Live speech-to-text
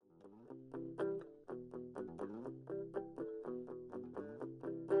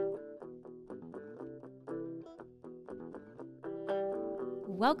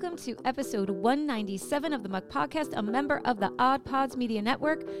welcome to episode 197 of the Muck Podcast, a member of the Odd Pods Media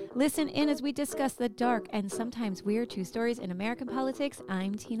Network. Listen in as we discuss the dark and sometimes weird true stories in American politics.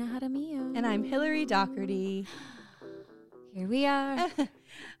 I'm Tina Jaramillo. And I'm Hillary Doherty. Here we are.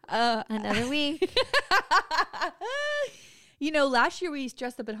 Another week. You know, last year we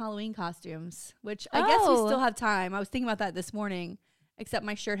dressed up in Halloween costumes, which I guess we still have time. I was thinking about that this morning, except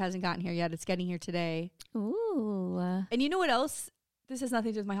my shirt hasn't gotten here yet. It's getting here today. Ooh. And you know what else? This has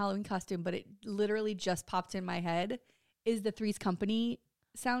nothing to do with my Halloween costume, but it literally just popped in my head. Is the Three's Company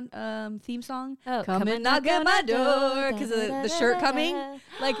sound theme song? Oh, come and knock at my door, because of the shirt coming.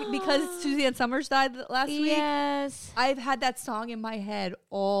 Like, because Suzanne Summers died last week. Yes. I've had that song in my head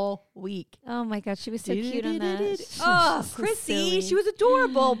all week. Oh my God, she was so cute on that. Oh, Chrissy, she was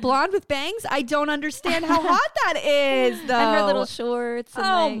adorable. Blonde with bangs. I don't understand how hot that is, though. And her little shorts. And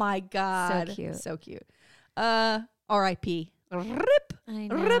oh my God. So cute. So cute. R.I.P. Rip. I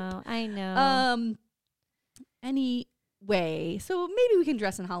know. Rip. I know. Anyway, so maybe we can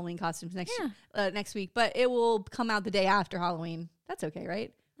dress in Halloween costumes next week, but it will come out the day after Halloween. That's okay,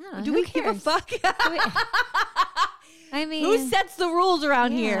 right? Oh, Do we give a fuck? I mean, who sets the rules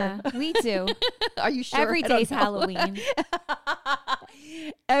around here? We do. Are you sure? Every day's Halloween.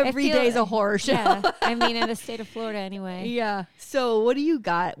 Every day's a horror show. Yeah. I mean, in the state of Florida anyway. Yeah. So what do you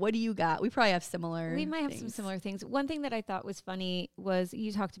got? We probably have similar. We might have some similar things. One thing that I thought was funny was,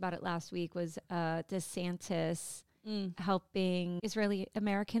 you talked about it last week, was DeSantis helping Israeli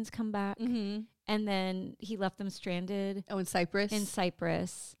Americans come back. Mm-hmm. And then he left them stranded. Oh, in Cyprus? In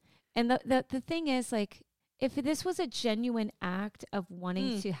Cyprus. And the thing is, like, if this was a genuine act of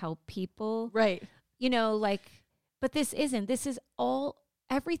wanting to help people. Right. You know, like, but this isn't. This is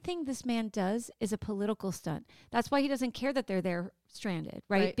everything this man does is a political stunt. That's why he doesn't care that they're there stranded,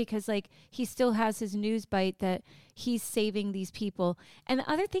 right? Because, like, he still has his news bite that he's saving these people. And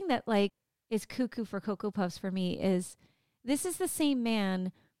the other thing that, like, is cuckoo for Cocoa Puffs for me is, this is the same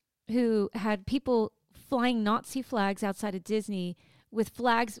man who had people flying Nazi flags outside of Disney with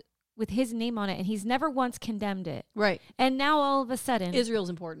flags with his name on it, and he's never once condemned it. Right. And now all of a sudden, Israel's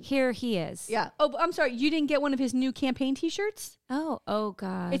important. Here he is. Yeah. Oh, I'm sorry. You didn't get one of his new campaign T-shirts? Oh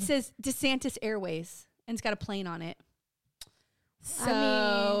God. It says DeSantis Airways, and it's got a plane on it.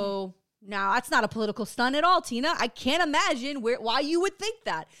 So, no, that's not a political stunt at all, Tina. I can't imagine why you would think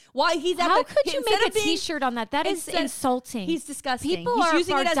that. Why he's at How could you make a T-shirt on that? That is insulting. He's disgusting. People he's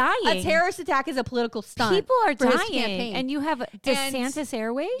using are it as dying. a terrorist attack as a political stunt. People are for his dying, campaign. and you have DeSantis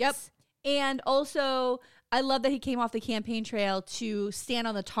Airways. Yep. And also, I love that he came off the campaign trail to stand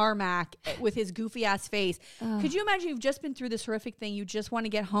on the tarmac with his goofy ass face. Could you imagine, you've just been through this horrific thing, you just want to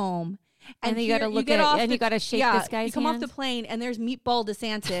get home, and you got to look at it, and you got to shake this guy's you come hand. off the plane, and there's Meatball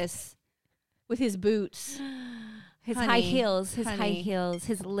DeSantis with his boots, his high heels,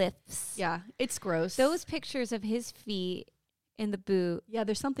 his lifts. Yeah, it's gross. Those pictures of his feet in the boot. Yeah,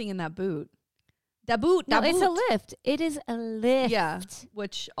 there's something in that boot. No, it's a lift. It is a lift. Yeah,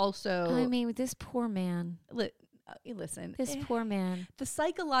 which also... I mean, this poor man. Listen. This poor man. The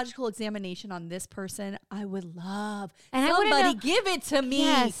psychological examination on this person, I would love. And somebody give it to me.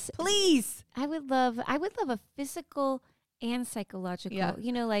 Yes. Please. I would love a physical and psychological. Yeah.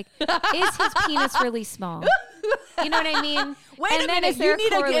 You know, like, is his penis really small? You know what I mean? Wait a minute. You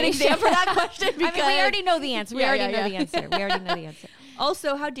need an exam for that question. Because I mean, we already know the answer. We already know the answer. We already know the answer.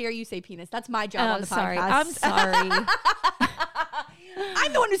 Also, how dare you say penis? That's my job on the podcast. I'm sorry.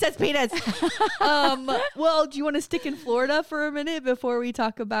 I'm the one who says penis. Well, do you want to stick in Florida for a minute before we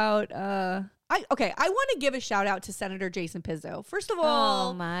talk about... I want to give a shout out to Senator Jason Pizzo. First of all...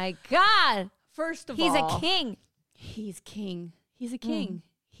 Oh, my God. He's a king. He's king. He's a king.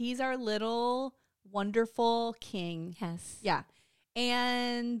 He's our little wonderful king. Yes. Yeah.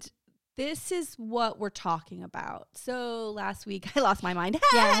 And... this is what we're talking about. So last week I lost my mind.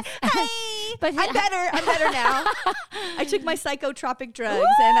 Yes. Hey, but I'm better now. I took my psychotropic drugs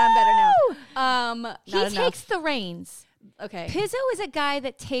and I'm better now. He takes the reins. Okay. Pizzo is a guy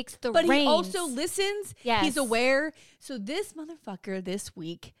that takes the reins. But he also listens. Yes. He's aware. So this motherfucker this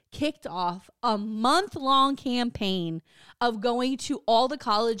week kicked off a month-long campaign of going to all the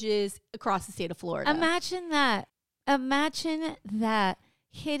colleges across the state of Florida. Imagine that.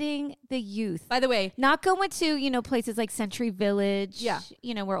 Hitting the youth. By the way, not going to, places like Century Village,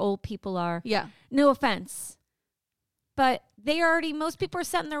 where old people are. Yeah. No offense. But most people are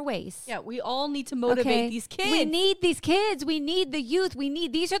set in their ways. Yeah, we all need to motivate these kids. We need these kids. We need the youth.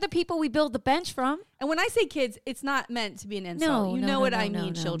 These are the people we build the bench from. And when I say kids, it's not meant to be an insult. You know what I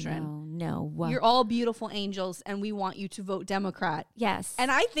mean, children. No. You're all beautiful angels, and we want you to vote Democrat. Yes. And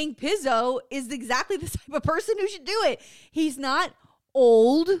I think Pizzo is exactly the type of person who should do it. He's not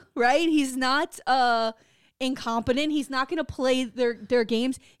old, right? He's not incompetent. He's not going to play their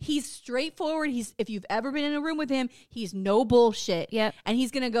games. He's straightforward. If you've ever been in a room with him, he's no bullshit. Yep. And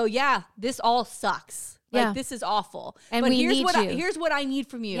he's going to go, yeah, this all sucks. Like, this is awful. And but here's what I need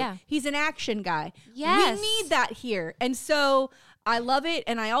from you. Yeah. He's an action guy. Yes. We need that here. And so I love it.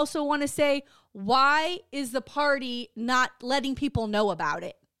 And I also want to say, why is the party not letting people know about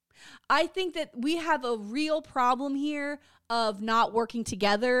it? I think that we have a real problem here of not working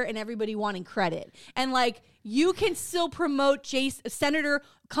together and everybody wanting credit. And like, you can still promote Senator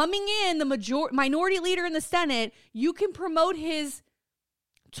coming in, the minority leader in the Senate. You can promote his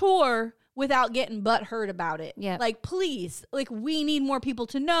tour without getting butthurt about it. Yeah. Like, please, like, we need more people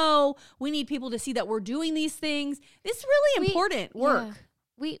to know. We need people to see that we're doing these things. This is really important work.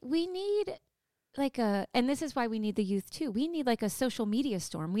 Yeah. We need and this is why we need the youth too. We need like a social media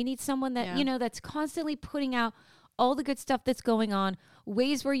storm. We need someone that, that's constantly putting out all the good stuff that's going on,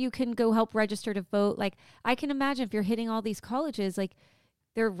 ways where you can go help register to vote. Like, I can imagine if you're hitting all these colleges, like,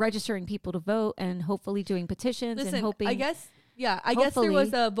 they're registering people to vote and hopefully doing petitions and hoping. I guess there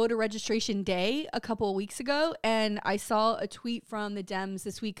was a voter registration day a couple of weeks ago, and I saw a tweet from the Dems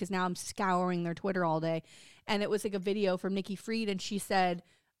this week because now I'm scouring their Twitter all day, and it was like a video from Nikki Fried, and she said,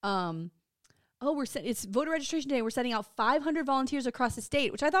 it's voter registration day. We're sending out 500 volunteers across the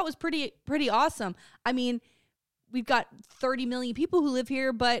state, which I thought was pretty awesome. I mean, we've got 30 million people who live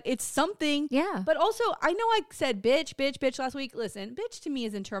here, but it's something. Yeah. But also, I know I said bitch last week. Listen, bitch to me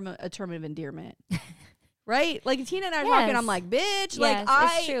is a term of endearment. Right? Like, Tina and I are talking, I'm like, bitch. Yes,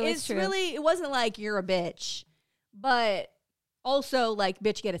 like, it's true. Really, it wasn't like you're a bitch, but also like,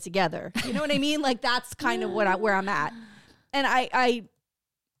 bitch, get it together. You know what I mean? Like, that's kind of where I'm at. And I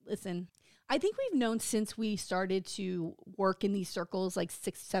listen, I think we've known since we started to work in these circles like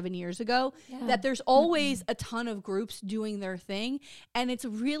 6-7 years ago that there's always a ton of groups doing their thing. And it's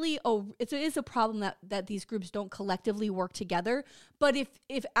really, it is a problem that these groups don't collectively work together. But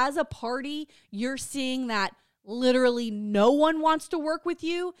if as a party, you're seeing that literally no one wants to work with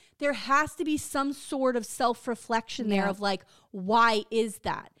you, there has to be some sort of self-reflection there of like, why is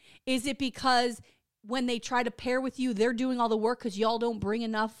that? Is it because when they try to pair with you, they're doing all the work because y'all don't bring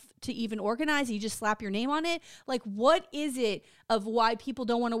enough to even organize? You just slap your name on it? Like, what is it of why people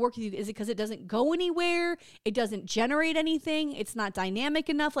don't want to work with you? Is it because it doesn't go anywhere? It doesn't generate anything? It's not dynamic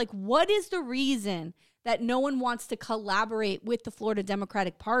enough? Like, what is the reason that no one wants to collaborate with the Florida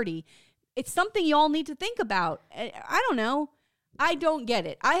Democratic Party? It's something y'all need to think about. I don't know. I don't get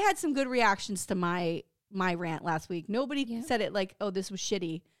it. I had some good reactions to my rant last week. Nobody said it like, oh, this was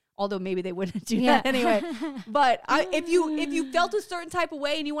shitty. Although maybe they wouldn't do that anyway. But if you felt a certain type of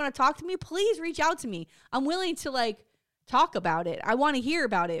way and you want to talk to me, please reach out to me. I'm willing to like talk about it. I want to hear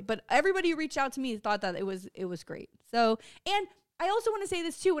about it. But everybody who reached out to me thought that it was great. So, and I also want to say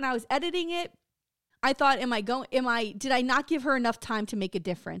this too. When I was editing it, I thought, did I not give her enough time to make a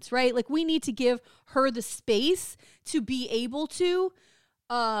difference? Right? Like, we need to give her the space to be able to.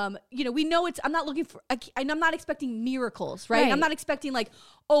 We know I'm not expecting miracles, right? I'm not expecting like,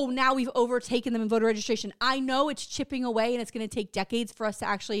 oh, now we've overtaken them in voter registration. I know it's chipping away and it's going to take decades for us to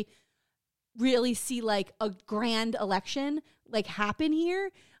actually really see like a grand election like happen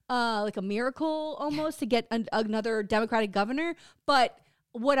here, like a miracle almost to get another Democratic governor. But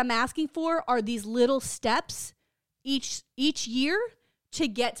what I'm asking for are these little steps each year to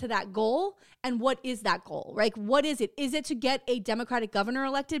get to that goal. And what is that goal? Like, what is it? Is it to get a Democratic governor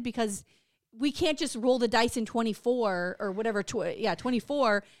elected? Because we can't just roll the dice in 24 or whatever,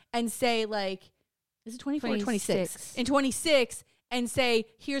 24 and say like, is it 24 or 26? In 26 and say,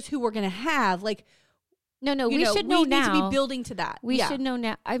 here's who we're going to have. Like, no, we should know now. We need to be building to that. We should know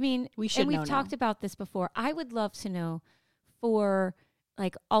now. I mean, we've talked about this before. I would love to know for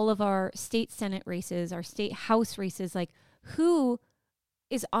like all of our state Senate races, our state House races, like who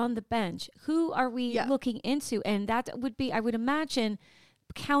is on the bench? Who are we looking into? And that would be, I would imagine,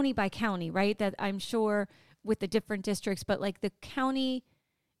 county by county, right? That I'm sure with the different districts, but like the county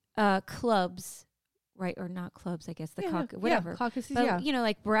clubs, right? Or not clubs, I guess, whatever. Caucuses, but,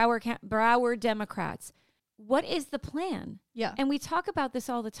 like Broward Democrats. What is the plan? Yeah. And we talk about this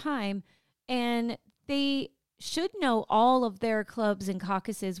all the time, and they should know all of their clubs and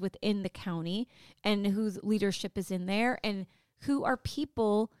caucuses within the county and whose leadership is in there and who are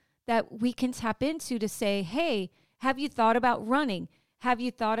people that we can tap into to say, hey, have you thought about running? Have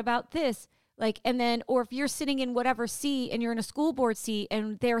you thought about this? Like, and then, or if you're sitting in whatever seat and you're in a school board seat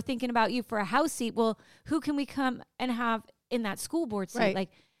and they're thinking about you for a House seat, well, who can we come and have in that school board seat? Right.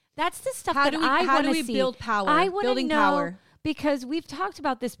 Like, that's the stuff how that I want to see. How do we build power? I want to know, because we've talked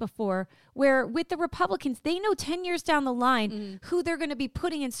about this before, where with the Republicans, they know 10 years down the line who they're going to be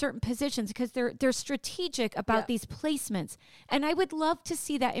putting in certain positions because they're strategic about these placements. And I would love to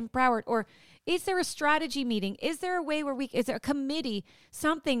see that in Broward. Or is there a strategy meeting? Is there a way where is there a committee,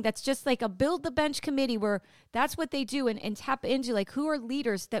 something that's just like a build the bench committee where that's what they do and tap into like who are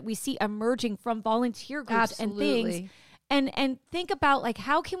leaders that we see emerging from volunteer groups and things. And think about like,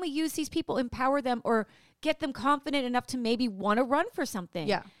 how can we use these people, empower them, or get them confident enough to maybe want to run for something?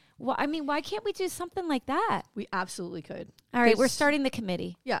 Yeah. Well, I mean, why can't we do something like that? We absolutely could. All right, we're starting the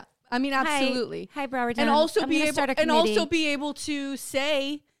committee. Yeah. I mean, absolutely. Hi Broward. And also be able to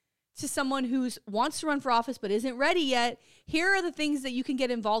say to someone who wants to run for office but isn't ready yet, here are the things that you can get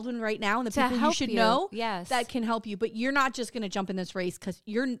involved in right now and the people you should know that can help you. But you're not just going to jump in this race because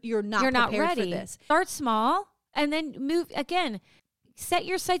you're not prepared ready for this. Start small and then move again. Set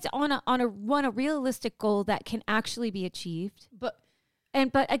your sights on a realistic goal that can actually be achieved. But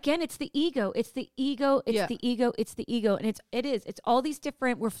again, it's the ego. It's the ego. It's the ego. It's the ego. And it's all these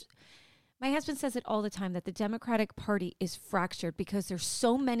different. My husband says it all the time that the Democratic Party is fractured because there's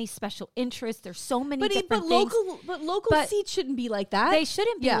so many special interests. There's so many different things. But local seats shouldn't be like that. They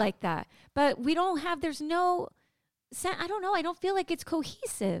shouldn't be like that. But we don't have. There's no. I don't know. I don't feel like it's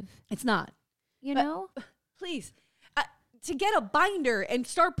cohesive. It's not. You know. Please. To get a binder and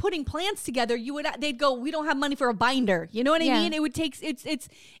start putting plans together, they'd go, we don't have money for a binder. You know what I mean? It would take it's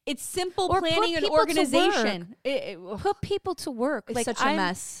simple planning and organization. Put people to work. It's like such a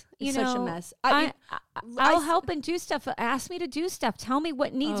mess. It's such a mess. I'll help and do stuff. Ask me to do stuff. Tell me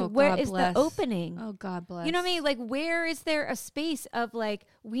what needs. Where is the opening? Oh, God bless. You know what I mean? Like, where is there a space of like,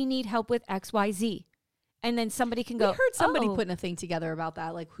 we need help with X, Y, Z? And then somebody can go. We heard somebody putting a thing together about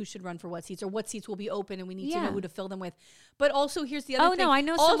that, like who should run for what seats or what seats will be open, and we need to know who to fill them with. But also, here's the other thing. Oh no, I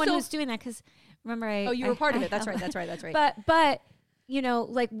know someone who's doing that because remember you were part of it. That's right. But you know,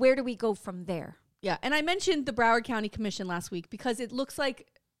 like where do we go from there? Yeah, and I mentioned the Broward County Commission last week because it looks like.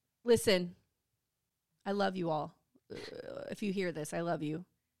 Listen, I love you all. If you hear this, I love you.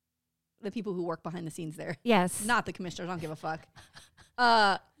 The people who work behind the scenes there. Yes, not the commissioners. I don't give a fuck.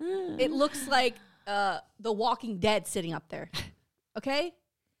 It looks like. The Walking Dead sitting up there. Okay?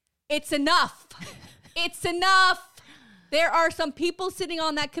 It's enough. It's enough. There are some people sitting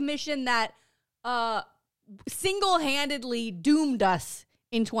on that commission that single-handedly doomed us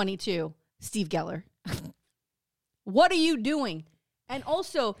in 22. Steve Geller. What are you doing? And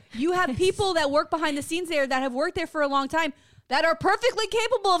also, you have people that work behind the scenes there that have worked there for a long time that are perfectly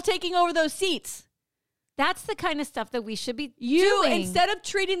capable of taking over those seats. That's the kind of stuff that we should be doing. Instead of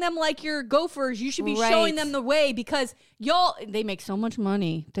treating them like your gophers, you should be showing them the way because they make so much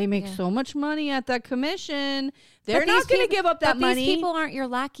money. They make so much money at that commission. They're not going to give up that money. These people aren't your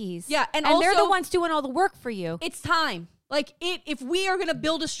lackeys. Yeah, and also, they're the ones doing all the work for you. It's time. Like if we are going to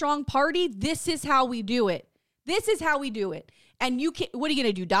build a strong party, this is how we do it. This is how we do it. And you what are you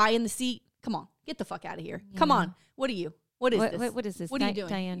going to do? Die in the seat? Come on. Get the fuck out of here. Yeah. Come on. What are you? What is this? What is this? What are you doing?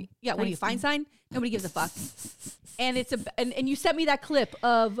 Diane. Yeah, what are you, Feinstein? Nobody gives a fuck. And it's and you sent me that clip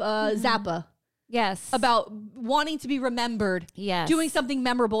of Zappa. Yes. About wanting to be remembered. Yes. Doing something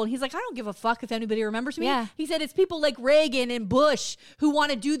memorable. And he's like, I don't give a fuck if anybody remembers me. Yeah. He said it's people like Reagan and Bush who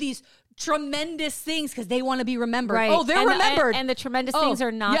want to do these tremendous things because they want to be remembered. Right. Oh, they're remembered. And the tremendous things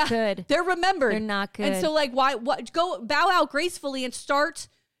are not good. They're remembered. They're not good. And so like, why go bow out gracefully and start.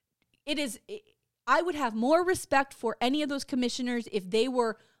 I would have more respect for any of those commissioners if they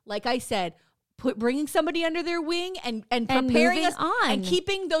were, like I said, bringing somebody under their wing and preparing us on and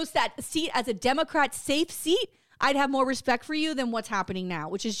keeping that seat as a Democrat safe seat. I'd have more respect for you than what's happening now,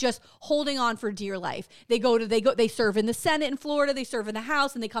 which is just holding on for dear life. They serve in the Senate in Florida, they serve in the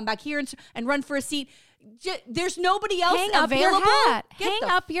House, and they come back here and run for a seat. There's nobody else available. Hang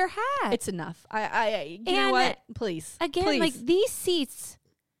up your hat. It's enough. You know what? Please. Again, please. like these seats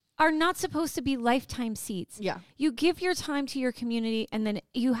are not supposed to be lifetime seats. Yeah. You give your time to your community and then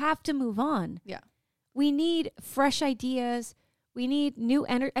you have to move on. Yeah. We need fresh ideas. We need new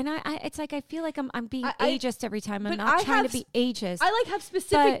energy. And it's like, I feel like I'm being ageist every time. I'm not trying to be ageist. I have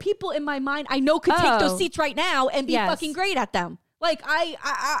specific people in my mind I know could take those seats right now and be fucking great at them. Like,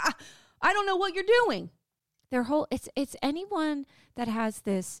 I don't know what you're doing. It's anyone that has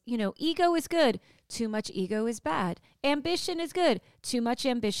this, ego is good. Too much ego is bad. Ambition is good. Too much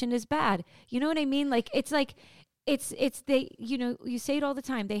ambition is bad. You know what I mean? Like, it's they, you say it all the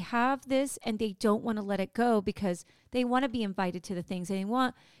time. They have this and they don't want to let it go because they want to be invited to the things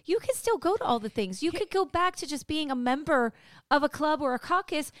you can still go to all the things. You could go back to just being a member of a club or a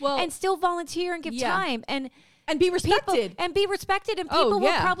caucus and still volunteer and give time. And And be respected. And people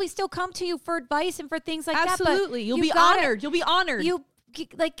will probably still come to you for advice and for things like that. Absolutely. You'll be honored. You'll be honored. You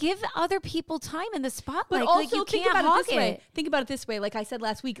like give other people time in the spotlight. But also like, you think can't about it this hog way. Think about it this way. Like I said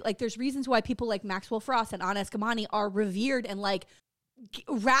last week, like there's reasons why people like Maxwell Frost and Anna Eskamani are revered and like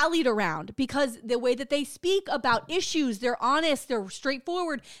rallied around, because the way that they speak about issues, they're honest, they're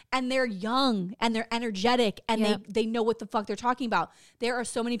straightforward, and they're young and they're energetic, and they know what the fuck they're talking about. There are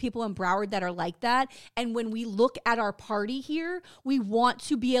so many people in Broward that are like that, and when we look at our party here, we want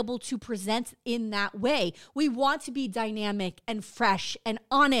to be able to present in that way. We want to be dynamic and fresh and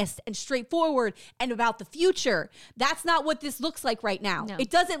honest and straightforward and about the future. That's not what this looks like right now. No. It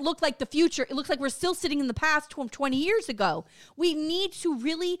doesn't look like the future. It looks like we're still sitting in the past 20 years ago. We need to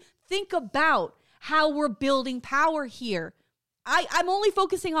really think about how we're building power here. I'm only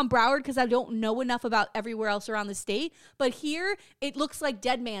focusing on Broward because I don't know enough about everywhere else around the state. But here, it looks like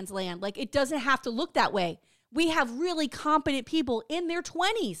dead man's land. Like, it doesn't have to look that way. We have really competent people in their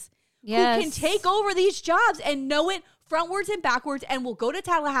 20s who can take over these jobs and know it frontwards and backwards, and will go to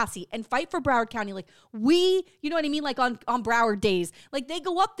Tallahassee and fight for Broward County. Like, you know what I mean? Like on Broward days. Like, they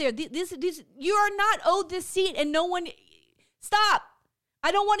go up there. You are not owed this seat, and no one... Stop.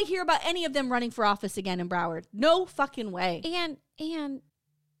 I don't want to hear about any of them running for office again in Broward. No fucking way. And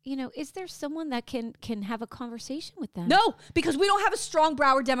you know, is there someone that can have a conversation with them? No, because we don't have a strong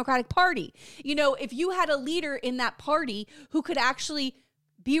Broward Democratic Party. You know, if you had a leader in that party who could actually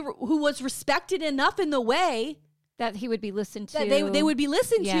who was respected enough in the way that he would be listened to, that they would be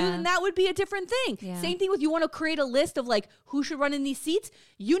listened to, then that would be a different thing. Yeah. Same thing with, you want to create a list of like who should run in these seats.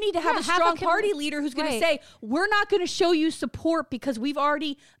 You need to have a strong party leader who's going to say, we're not going to show you support because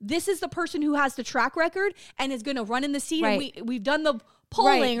this is the person who has the track record and is going to run in the seat. Right. And we've done the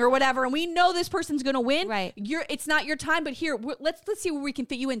polling or whatever, and we know this person's going to win. Right. It's not your time, but here, let's see where we can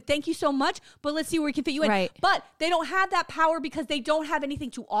fit you in. Thank you so much, but let's see where we can fit you in. Right. But they don't have that power because they don't have anything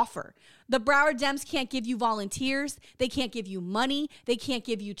to offer. The Broward Dems can't give you volunteers. They can't give you money. They can't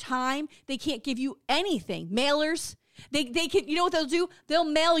give you time. They can't give you anything. Mailers. They can, you know what they'll do? They'll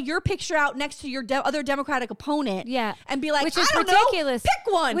mail your picture out next to your other Democratic opponent. Yeah. And be like, which is ridiculous.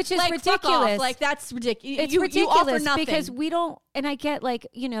 Pick one. Which is like, ridiculous. Like, that's ridiculous. It's ridiculous. You offer nothing. Because we don't, and I get like,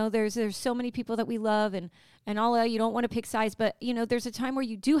 you know, there's so many people that we love and all that. You don't want to pick sides, but you know, there's a time where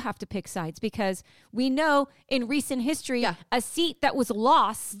you do have to pick sides, because we know in recent history, a seat that was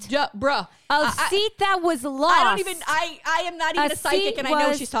lost. Seat that was lost. I am not even a psychic, and I know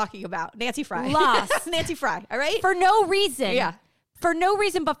what she's talking about. Nancy Fry. Lost. Nancy Fry, all right? For no reason. Yeah. For no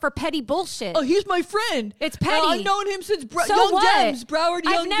reason but for petty bullshit. Oh, he's my friend. It's petty. I've known him since Young Dems, Broward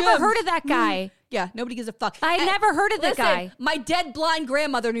Young Dems. I've never heard of that guy. Yeah, nobody gives a fuck. I never heard of that guy. My dead blind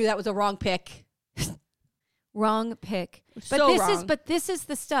grandmother knew that was a wrong pick. Wrong pick. But this is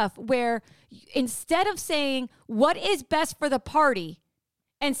the stuff where instead of saying what is best for the party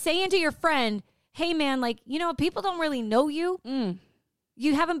and saying to your friend, hey man, like, you know, people don't really know you.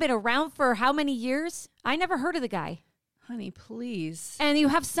 You haven't been around for how many years? I never heard of the guy. Honey, please. And you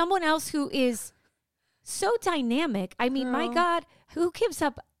have someone else who is so dynamic. I mean, my God, who gives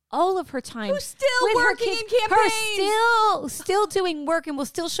up all of her time? Who's still working in campaigns? Still doing work and will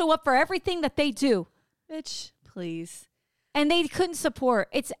still show up for everything that they do. Bitch, please. And they couldn't support.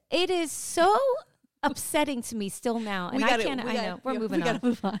 It is so upsetting to me still now. And I know. We're moving on. We gotta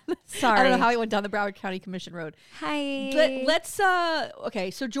move on. Sorry. I don't know how I went down the Broward County Commission Road. Hi. Let's,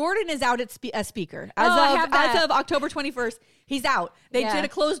 okay, so Jordan is out as speaker. As of October 21st, he's out. They did a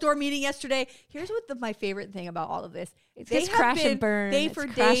closed door meeting yesterday. Here's what my favorite thing about all of this. They crash and burn. They for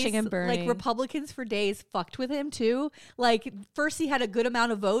days, like Republicans for days fucked with him too. Like, first he had a good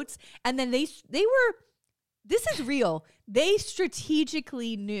amount of votes, and then they were... This is real. They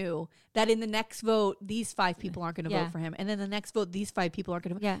strategically knew that in the next vote, these 5 people aren't going to vote for him. And then the next vote, these 5 people aren't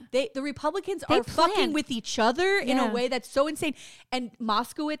going to vote. Yeah. The Republicans are fucking with each other in a way that's so insane. And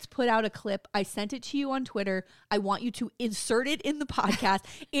Moskowitz put out a clip. I sent it to you on Twitter. I want you to insert it in the podcast.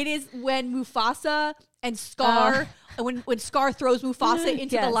 It is when Mufasa and Scar, when Scar throws Mufasa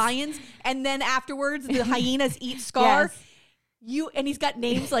into the lions. And then afterwards, the hyenas eat Scar. Yes. And he's got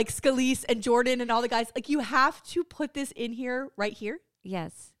names like Scalise and Jordan and all the guys. Like, you have to put this in here, right here.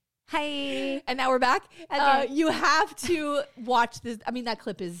 Yes. Hi. And now we're back. Okay. You have to watch this. I mean, that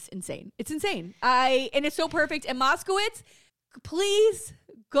clip is insane. It's insane. And it's so perfect. And Moskowitz, please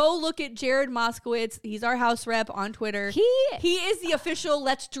go look at Jared Moskowitz. He's our house rep on Twitter. He is the official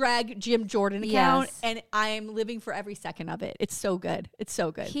Let's Drag Jim Jordan account. Yes. And I'm living for every second of it. It's so good. It's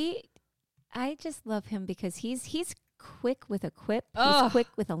so good. I just love him because he's quick with a quip. He's quick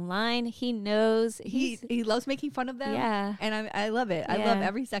with a line. He knows. He loves making fun of them. Yeah. And I love it. I love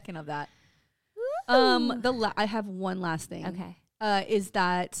every second of that. I have one last thing. Okay. Is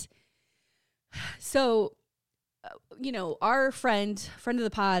that so? Our friend of the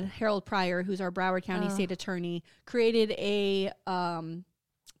pod, Harold Pryor, who's our Broward County State Attorney, created a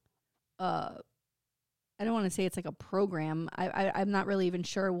I don't want to say it's like a program. I'm not really even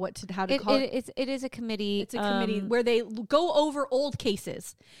sure how to call it. It is a committee. It's a committee where they go over old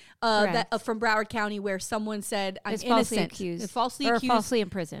cases from Broward County where someone said I'm innocent, falsely accused, or falsely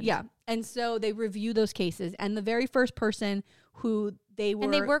imprisoned. Yeah, and so they review those cases. And the very first person who they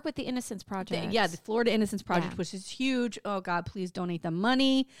work with the Innocence Project. The Florida Innocence Project, which is huge. Oh God, please donate them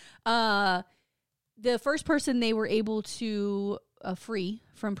money. The first person they were able to free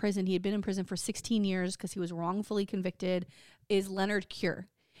from prison, he had been in prison for 16 years because he was wrongfully convicted, is Leonard Cure.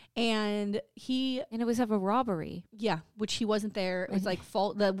 And it was of a robbery. Yeah, which he wasn't there. It was like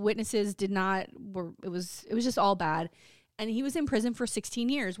the witnesses it was just all bad. And he was in prison for 16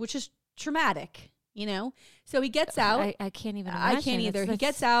 years, which is traumatic, So he gets out. I can't even imagine. I can't either. He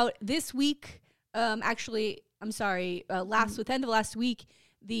gets out this week. Actually, I'm sorry, with end of last week,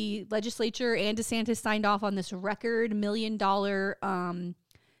 the legislature and DeSantis signed off on this record $1 million payout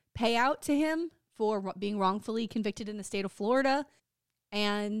to him for being wrongfully convicted in the state of Florida.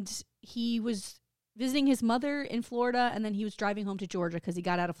 And he was visiting his mother in Florida, and then he was driving home to Georgia because he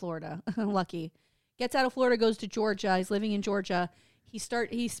got out of Florida. Lucky. Gets out of Florida, goes to Georgia. He's living in Georgia. He's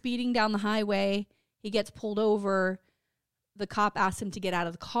speeding down the highway. He gets pulled over. The cop asks him to get out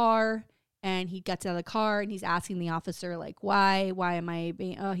of the car. And he gets out of the car and he's asking the officer, like, why am I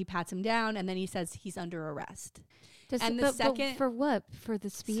being, he pats him down. And then he says he's under arrest. But for what? For the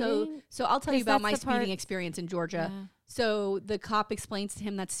speeding? So I'll tell you about my speeding experience in Georgia. Yeah. So the cop explains to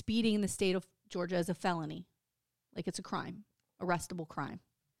him that speeding in the state of Georgia is a felony. Like it's a crime, arrestable crime.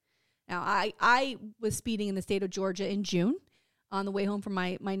 Now, I was speeding in the state of Georgia in June on the way home from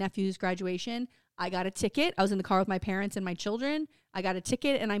my nephew's graduation. I got a ticket. I was in the car with my parents and my children. I got a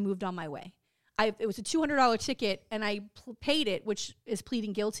ticket and I moved on my way. It was a $200 ticket and I paid it, which is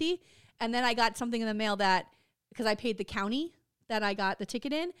pleading guilty. And then I got something in the mail because I paid the county that I got the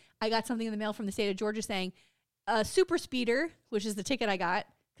ticket in, I got something in the mail from the state of Georgia saying a super speeder, which is the ticket I got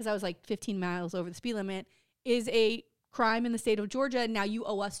because I was like 15 miles over the speed limit, is a crime in the state of Georgia. Now you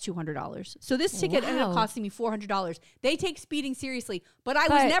owe us $200. So this ticket ended up costing me $400. They take speeding seriously, but I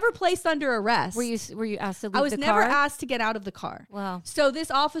was never placed under arrest. Were you asked to leave the car? I was never asked to get out of the car. Wow. So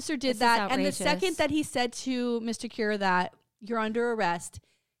this officer did that. And the second that he said to Mr. Cure that you're under arrest,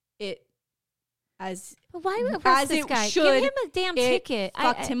 but why arrest this guy? Give him a damn ticket.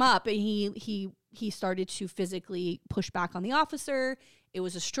 Fucked him up. And he started to physically push back on the officer. It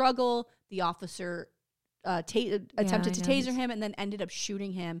was a struggle. The officer attempted to taser him and then ended up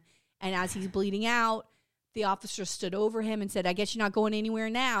shooting him. And as he's bleeding out, the officer stood over him and said, I guess you're not going anywhere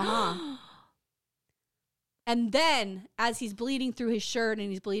now, huh? And then as he's bleeding through his shirt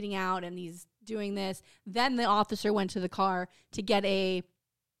and he's bleeding out and he's doing this, then the officer went to the car to get a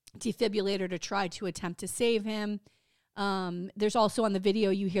defibrillator to try to attempt to save him. There's also on the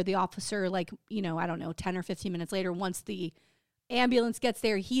video, you hear the officer 10 or 15 minutes later, once the ambulance gets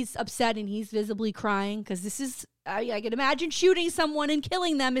there, he's upset and he's visibly crying because this is, I can imagine shooting someone and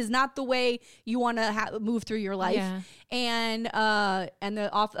killing them is not the way you want to move through your life. Yeah. And the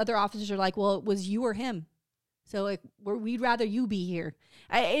other officers are like, well, it was you or him. So we'd rather you be here.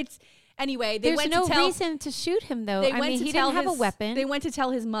 Anyway, there's no reason to shoot him though. He didn't have a weapon. They went to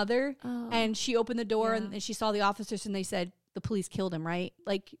tell his mother and she opened the door and she saw the officers and they said, the police killed him, right?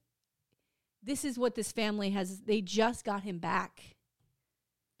 Like, this is what this family has. They just got him back.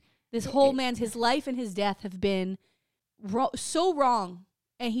 This whole man's, his life and his death have been so wrong,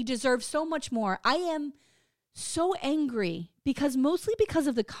 and he deserves so much more. I am so angry mostly because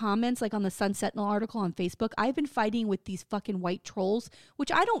of the comments, like on the Sun Sentinel article on Facebook. I've been fighting with these fucking white trolls,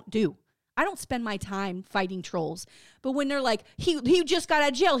 which I don't do. I don't spend my time fighting trolls. But when they're like, he just got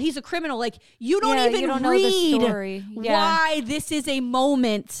out of jail, he's a criminal. Like, you don't read know the story. Why this is a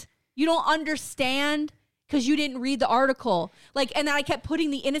moment. You don't understand because you didn't read the article. And then I kept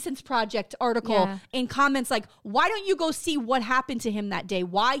putting the Innocence Project article in comments like, why don't you go see what happened to him that day?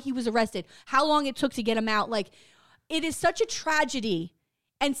 Why he was arrested? How long it took to get him out? It is such a tragedy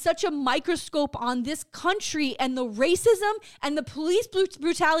and such a microscope on this country and the racism and the police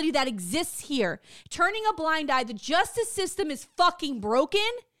brutality that exists here. Turning a blind eye. The justice system is fucking broken.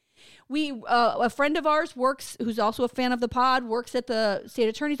 a friend of ours who's also a fan of the pod, works at the state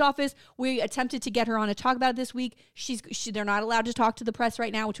attorney's office. We attempted to get her on to talk about it this week. They're not allowed to talk to the press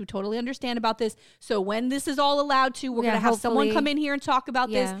right now, which we totally understand about this. So when this is all allowed to, we're going to have someone come in here and talk about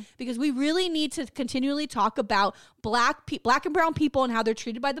this, because we really need to continually talk about black and brown people and how they're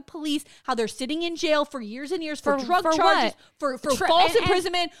treated by the police, how they're sitting in jail for years and years for drug charges, for false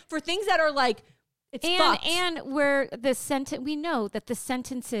imprisonment, for things that are like, it's fucked. And where we know that the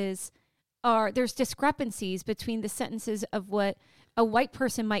sentences there's discrepancies between the sentences of what a white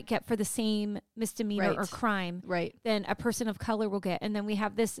person might get for the same misdemeanor or crime than a person of color will get. And then we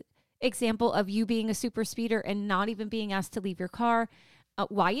have this example of you being a super speeder and not even being asked to leave your car.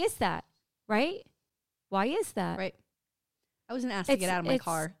 Why is that? Right? Why is that? Right. I wasn't asked to get out of my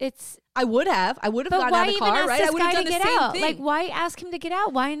car. I would have gotten out of the car, right? I would have done the same thing. Like, why ask him to get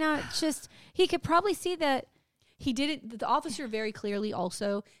out? Why not just, he could probably see that. He didn't, the officer very clearly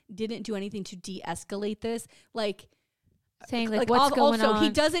also didn't do anything to de-escalate this. Like, saying like what's going on. He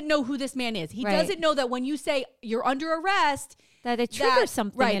doesn't know who this man is. He doesn't know that when you say you're under arrest, that it triggers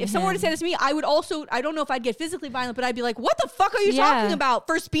something. Right. If someone were to say this to me, I would also, I don't know if I'd get physically violent, but I'd be like, what the fuck are you talking about?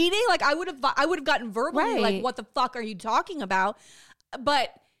 For speeding? Like I would have gotten verbally like, what the fuck are you talking about? But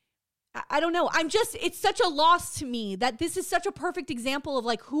I don't know. It's such a loss to me that this is such a perfect example of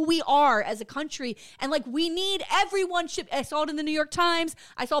like who we are as a country. And like, we need everyone. I saw it in the New York Times.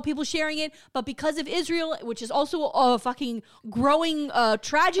 I saw people sharing it, but because of Israel, which is also a fucking growing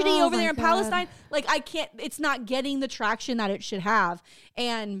tragedy over there in Palestine, like it's not getting the traction that it should have.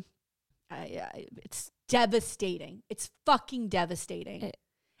 And it's devastating. It's fucking devastating.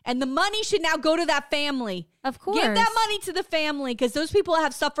 And the money should now go to that family. Of course. Give that money to the family, because those people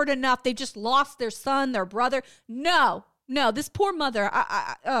have suffered enough. They just lost their son, their brother. No, this poor mother.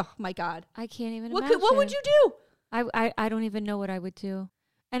 Oh, my God. I can't even imagine. What would you do? I don't even know what I would do.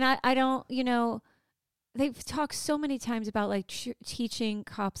 And I don't, they've talked so many times about like teaching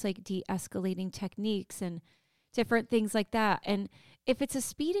cops like de-escalating techniques and different things like that. And if it's a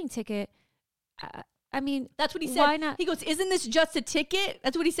speeding ticket, I mean, that's what he said. Why not? He goes, isn't this just a ticket?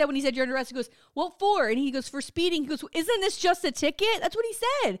 That's what he said when he said you're under arrest. He goes, what for? And he goes, for speeding. He goes, isn't this just a ticket? That's what he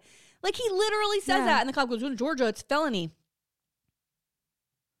said. Like, he literally says that. And the cop goes, in Georgia, it's felony.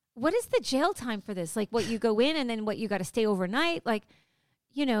 What is the jail time for this? Like, what, you go in and then what, you got to stay overnight? Like,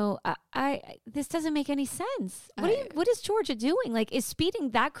 this doesn't make any sense. What is Georgia doing? Like, is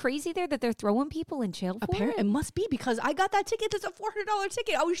speeding that crazy there that they're throwing people in jail for? Apparently, it must be, because I got that ticket. It's a $400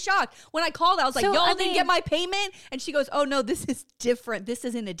 ticket. I was shocked when I called. I was like, y'all didn't get my payment? And she goes, oh no, this is different. This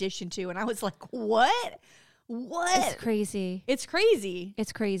is in addition to. And I was like, what? It's crazy. It's crazy.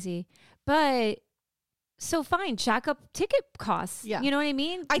 It's crazy. But so fine, jack up ticket costs. Yeah. You know what I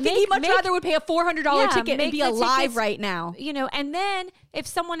mean? I think he much rather would pay a $400 ticket and be alive right now. And then if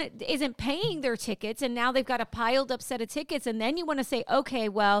someone isn't paying their tickets and now they've got a piled up set of tickets, and then you want to say, okay,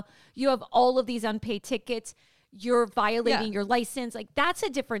 well, you have all of these unpaid tickets, you're violating your license. Like, that's a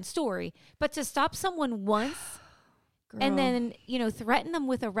different story. But to stop someone once and then, threaten them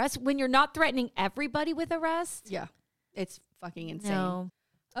with arrest when you're not threatening everybody with arrest. Yeah. It's fucking insane. No.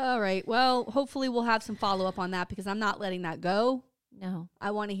 All right. Well, hopefully we'll have some follow up on that, because I'm not letting that go. No.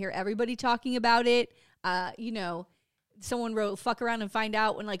 I want to hear everybody talking about it. Someone wrote, fuck around and find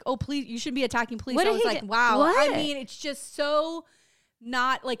out, when like, oh, please, you shouldn't be attacking police. I was like, wow. What? I mean, it's just so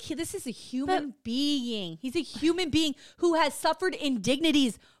not like, this is a human being. He's a human being who has suffered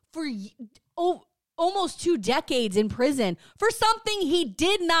indignities for almost 2 decades in prison for something he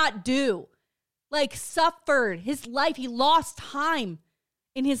did not do. Like, suffered his life. He lost time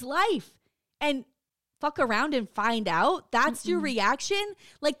in his life, and fuck around and find out. That's your reaction.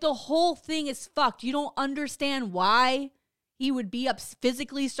 Like, the whole thing is fucked. You don't understand why he would be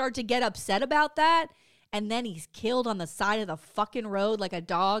physically start to get upset about that. And then he's killed on the side of the fucking road like a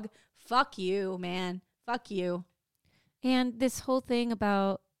dog. Fuck you, man. Fuck you. And this whole thing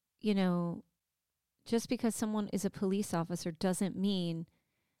about, just because someone is a police officer doesn't mean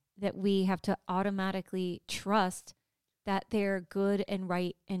that we have to automatically trust that they're good and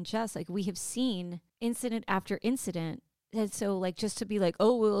right and just. Like, we have seen incident after incident. And so, like, just to be like,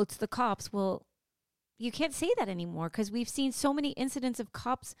 oh, well, it's the cops. Well, you can't say that anymore, because we've seen so many incidents of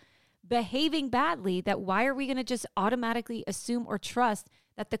cops behaving badly that why are we going to just automatically assume or trust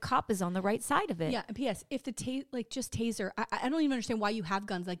that the cop is on the right side of it? Yeah. And P.S. if the just taser, I don't even understand why you have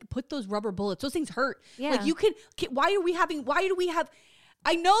guns. Like, put those rubber bullets. Those things hurt. Yeah. Like, why do we have,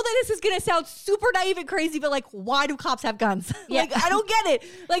 I know that this is going to sound super naive and crazy, but like, why do cops have guns? Yeah. Like, I don't get it.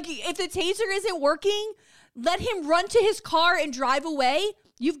 Like, if the taser isn't working, let him run to his car and drive away.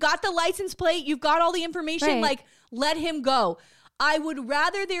 You've got the license plate. You've got all the information. Right. Like, let him go. I would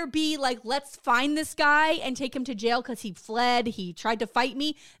rather there be like, let's find this guy and take him to jail because he fled, he tried to fight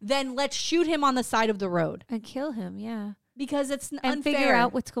me, than let's shoot him on the side of the road. And kill him, yeah. Because it's unfair. And figure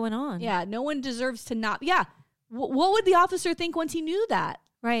out what's going on. Yeah, no one deserves to not. Yeah. What would the officer think once he knew that?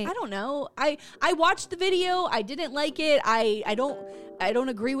 Right. I don't know. I watched the video. I didn't like it. I don't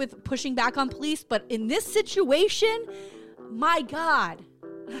agree with pushing back on police, but in this situation, my God.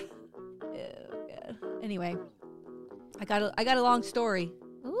 Anyway, I got a long story.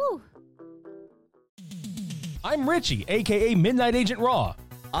 Ooh. I'm Richie, aka Midnight Agent Raw.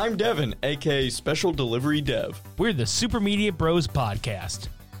 I'm Devin, aka Special Delivery Dev. We're the Super Media Bros podcast.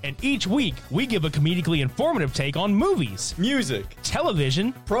 And each week, we give a comedically informative take on movies, Music,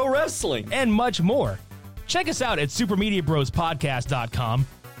 television, pro wrestling, and much more. Check us out at supermediabrospodcast.com,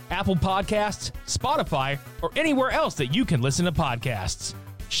 Apple Podcasts, Spotify, or anywhere else that you can listen to podcasts.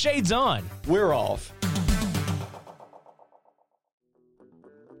 Shades on. We're off.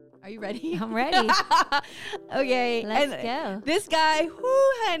 Are you ready? I'm ready. Okay. Let's go. This guy,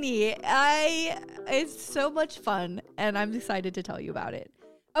 whoo, honey, it's so much fun, and I'm excited to tell you about it.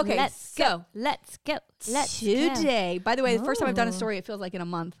 Okay, Let's go. Let's go. Today, by the way, the first time I've done a Oh. story, it feels like in a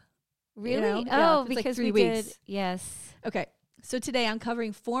month. Really? You know? Yeah, Oh, it's like because 3 we weeks. did. Yes. Okay, so today I'm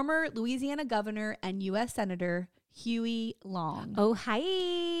covering former Louisiana governor and U.S. Senator Huey Long. Oh, hi.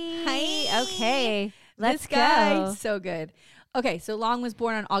 Hi. Okay. Let's This guy, go. so good. Okay, so Long was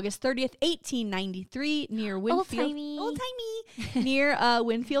born on August 30th, 1893, near Winfield. Old-timey. Old-timey. Near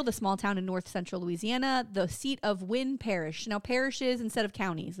Winfield, a small town in north central Louisiana, the seat of Wynn Parish. Now, parishes instead of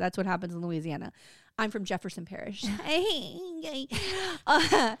counties. That's what happens in Louisiana. I'm from Jefferson Parish.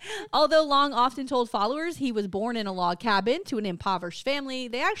 Although Long often told followers he was born in a log cabin to an impoverished family,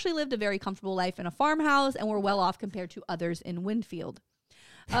 they actually lived a very comfortable life in a farmhouse and were well off compared to others in Winfield.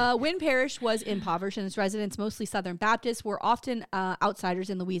 Wynn Parish was impoverished, and its residents, mostly Southern Baptists, were often outsiders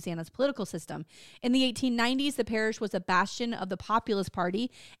in Louisiana's political system. In the 1890s, the parish was a bastion of the Populist Party,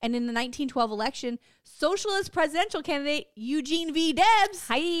 and in the 1912 election, socialist presidential candidate Eugene V. Debs,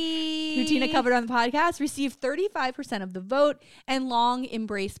 Hi. who Tina covered on the podcast, received 35% of the vote, and Long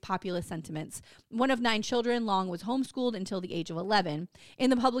embraced populist sentiments. One of 9 children, Long was homeschooled until the age of 11. In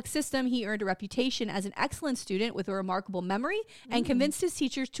the public system, he earned a reputation as an excellent student with a remarkable memory and convinced his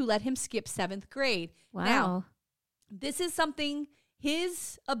teachers to let him skip 7th grade. Wow. Now, this is something,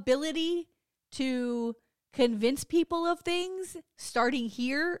 his ability to convince people of things starting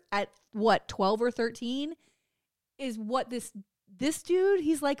here at 12 or 13 is what this dude,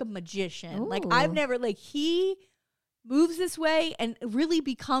 he's like a magician. Like, I've Ooh. never, like, he moves this way and really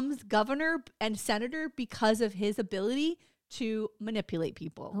becomes governor and senator because of his ability to manipulate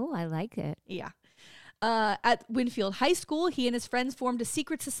people. Oh, I like it. Yeah. At Winfield High School, he and his friends formed a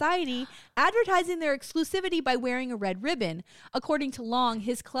secret society, advertising their exclusivity by wearing a red ribbon. According to Long,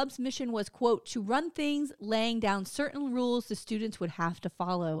 his club's mission was, quote, to run things, laying down certain rules the students would have to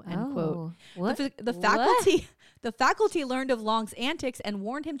follow, end quote. Oh, what? The faculty learned of Long's antics and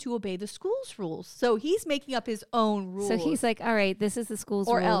warned him to obey the school's rules. So he's making up his own rules. So he's like, all right, this is the school's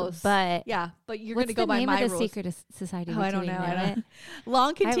or rule, else, but yeah, but you're what's going to go the by name my of the rules. secret society? Oh, I don't know. It?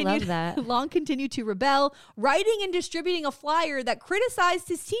 Long continued. I love that. Long continued to rebel, writing and distributing a flyer that criticized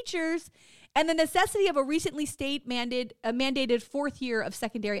his teachers and the necessity of a recently mandated 4th year of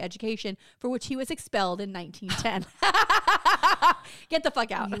secondary education, for which he was expelled in 1910. Get the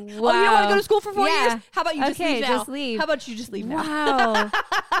fuck out! Wow. Oh, you don't want to go to school for 4 Yeah. years? How about you just Okay, leave now? just leave. How about you just leave now? Wow.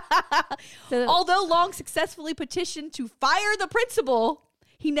 So- Although Long successfully petitioned to fire the principal,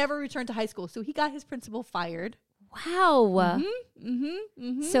 he never returned to high school, so he got his principal fired. Wow.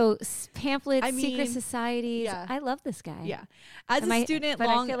 So pamphlets, I secret mean, societies. yeah. I love this guy. Yeah, as Am a I- student, but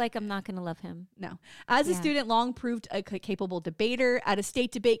Long I feel like I'm not going to love him. No. As a Yeah. student, Long proved a capable debater. At a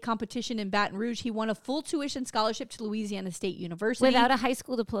state debate competition in Baton Rouge, he won a full tuition scholarship to Louisiana State University. Without a high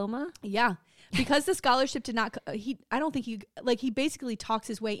school diploma? Yeah. Because the scholarship did not, he basically talks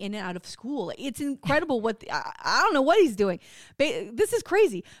his way in and out of school. It's incredible I don't know what he's doing. This is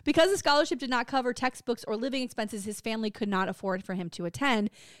crazy. Because the scholarship did not cover textbooks or living expenses, his family could not afford for him to attend.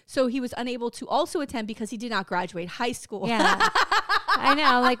 So he was unable to also attend because he did not graduate high school. Yeah. I know.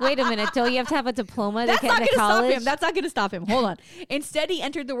 I'm like, wait a minute. Don't you have to have a diploma That's to not get going into to stop college? him. That's not going to stop him. Hold on. Instead, he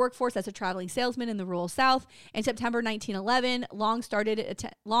entered the workforce as a traveling salesman in the rural South. In September 1911, Long started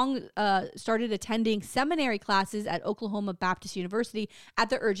attending seminary classes at Oklahoma Baptist University at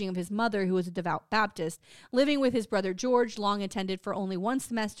the urging of his mother, who was a devout Baptist. Living with his brother George, Long attended for only one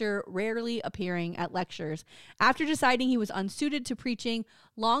semester, rarely appearing at lectures. After deciding he was unsuited to preaching,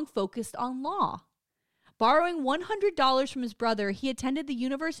 Long focused on law. Borrowing $100 from his brother, he attended the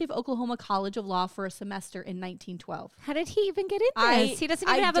University of Oklahoma College of Law for a semester in 1912. How did he even get in this? He doesn't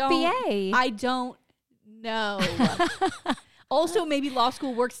even have a BA. I don't know. Also, maybe law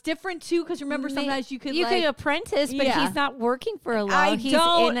school works different too, because remember, sometimes you could apprentice, but he's not working for a law. He's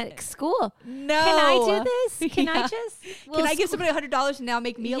in a school. No. Can I do this? Can I just? Can I give somebody $100 and now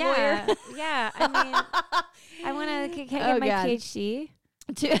make me a lawyer? Yeah. I mean, I want to get my PhD.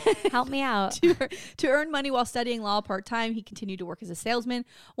 To help me out. To earn money while studying law part-time, he continued to work as a salesman.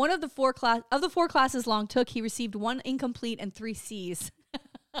 One of the four classes Long took, he received 1 incomplete and 3 C's.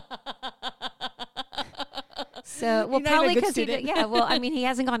 So, well, probably because he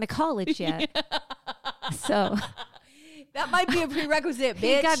hasn't gone to college yet. So that might be a prerequisite,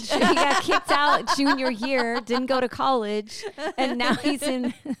 bitch. He got kicked out junior year, didn't go to college, and now he's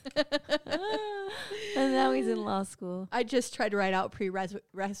in law school. I just tried to write out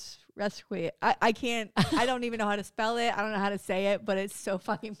I can't. I don't even know how to spell it. I don't know how to say it, but it's so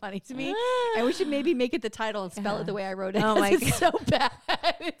fucking funny to me. And we should maybe make it the title and spell it the way I wrote it. Oh my God. It's so bad.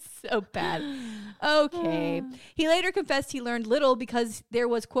 It's so bad. Okay. He later confessed he learned little because there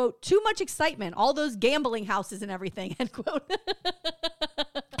was, quote, too much excitement, all those gambling houses and everything, end quote.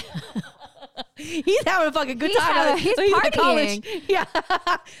 He's having a fucking good time. He's partying. College. Yeah.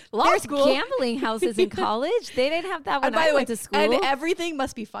 There's gambling houses in college. They didn't have that when I went to school. And everything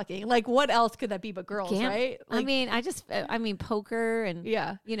must be fucking. Like, what else could that be but girls, right? Like, I mean, poker and,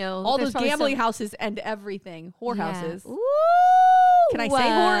 all those gambling houses and everything. Whorehouses. Ooh. Can I say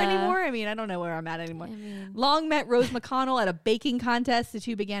whore anymore? I mean, I don't know where I'm at anymore. Long met Rose McConnell at a baking contest. The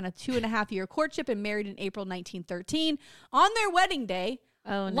two began a 2.5-year courtship and married in April 1913. On their wedding day,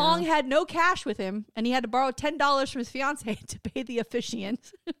 Long had no cash with him, and he had to borrow $10 from his fiance to pay the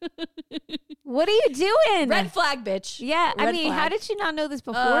officiant. What are you doing? Red flag, bitch. Yeah, Red flag. How did you not know this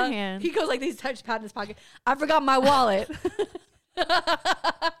beforehand? He goes like these, touch pad in his pocket. I forgot my wallet.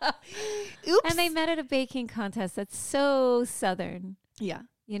 Oops. And they met at a baking contest. That's so Southern. Yeah.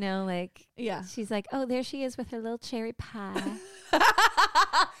 She's like, oh, there she is with her little cherry pie.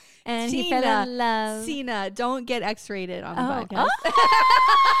 And he fell in love. Cena, don't get X-rated on the podcast.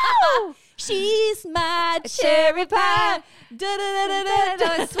 Oh. She's my cherry pie.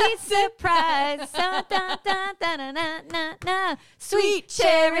 Sweet surprise. Sweet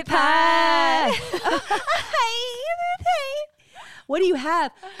cherry pie. What do you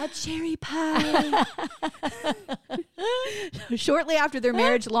have? A cherry pie. Shortly after their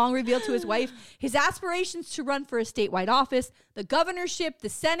marriage, Long revealed to his wife his aspirations to run for a statewide office, the governorship, the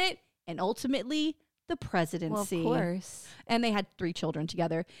Senate, and ultimately the presidency. Well, of course. And they had 3 children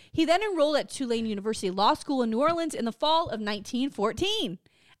together. He then enrolled at Tulane University Law School in New Orleans in the fall of 1914.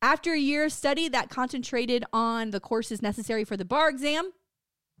 After a year of study that concentrated on the courses necessary for the bar exam,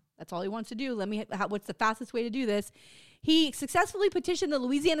 that's all he wants to do. What's the fastest way to do this? He successfully petitioned the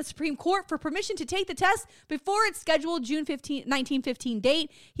Louisiana Supreme Court for permission to take the test before its scheduled June 1915 date.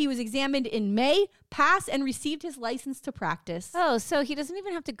 He was examined in May, passed, and received his license to practice. Oh, so he doesn't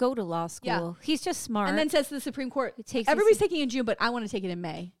even have to go to law school. Yeah. He's just smart. And then says to the Supreme Court, everybody's taking it in June, but I want to take it in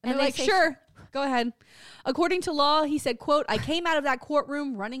May. And they're like, sure, go ahead. According to law, he said, quote, I came out of that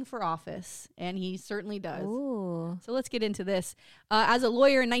courtroom running for office. And he certainly does. Ooh. So let's get into this. As a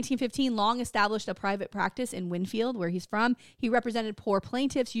lawyer in 1915, Long established a private practice in Winfield, where he's from. He represented poor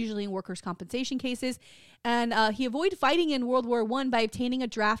plaintiffs, usually in workers' compensation cases. And he avoided fighting in World War I by obtaining a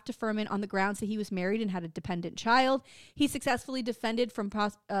draft deferment on the grounds that he was married and had a dependent child. He successfully defended from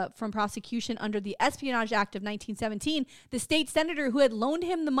prosecution under the Espionage Act of 1917, the state senator who had loaned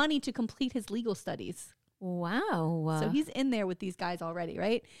him the money to complete his legal studies. Wow. So he's in there with these guys already,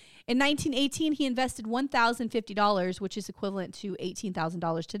 right? In 1918, he invested $1,050, which is equivalent to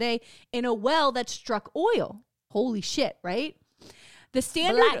 $18,000 today, in a well that struck oil. Holy shit, right? The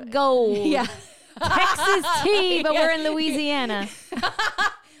standard... Black gold. Yeah. Texas tea, but we're in Louisiana.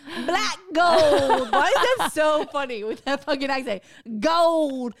 Black gold. Why is that so funny with that fucking accent?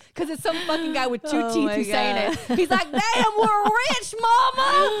 Gold. Because it's some fucking guy with 2 teeth who's saying it. He's like, damn, we're rich,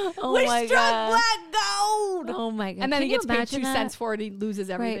 mama. We struck black gold. Oh my God. And then he gets paid 2 cents for it. He loses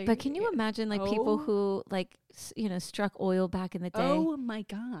everything. Right. But can you imagine people who struck oil back in the day? Oh my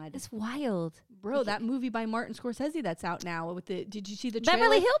God. It's wild. Bro, that movie by Martin Scorsese that's out now did you see the trailer?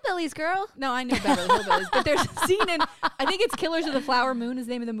 Beverly Hillbillies, girl. No, I knew Beverly Hillbillies, but there's a scene in, I think it's Killers of the Flower Moon is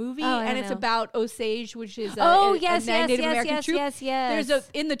the name of the movie, and it's about Osage, which is a Native American troop. Yes.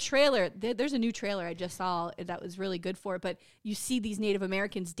 In the trailer, there's a new trailer I just saw that was really good for it, but you see these Native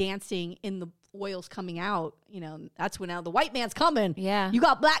Americans dancing in the oils coming out. That's when now the white man's coming. Yeah. You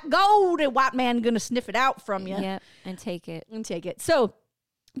got black gold, and white man gonna sniff it out from you. Yep, and take it. So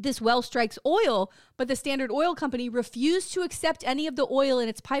this well strikes oil, but the Standard Oil Company refused to accept any of the oil in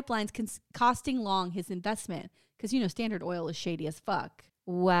its pipelines, costing Long his investment. Because, Standard Oil is shady as fuck.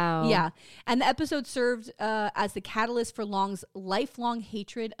 Wow. Yeah. And the episode served as the catalyst for Long's lifelong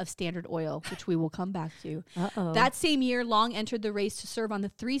hatred of Standard Oil, which we will come back to. Uh-oh. That same year, Long entered the race to serve on the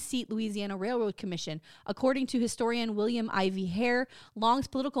 3-seat Louisiana Railroad Commission. According to historian William Ivy Hare, Long's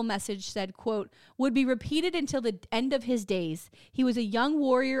political message said, quote, would be repeated until the end of his days. He was a young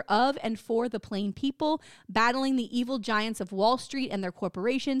warrior of and for the plain people, battling the evil giants of Wall Street and their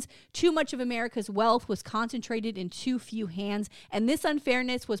corporations. Too much of America's wealth was concentrated in too few hands, and this unfairness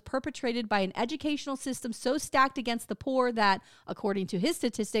was perpetrated by an educational system so stacked against the poor that, according to his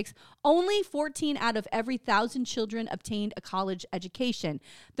statistics, only 14 out of every 1,000 children obtained a college education.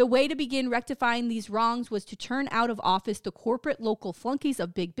 The way to begin rectifying these wrongs was to turn out of office the corporate local flunkies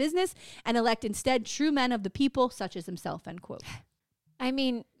of big business and elect instead true men of the people, such as himself, end quote. I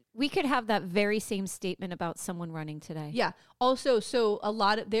mean, we could have that very same statement about someone running today. Yeah. Also, so a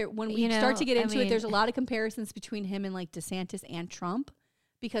lot of when we start to get into it, there's a lot of comparisons between him and like DeSantis and Trump.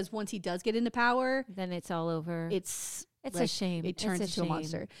 Because once he does get into power, then it's all over. It's like, a shame. It turns into a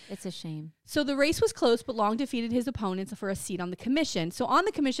monster. It's a shame. So the race was close, but Long defeated his opponents for a seat on the commission. So on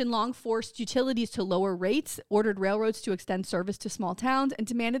the commission, Long forced utilities to lower rates, ordered railroads to extend service to small towns, and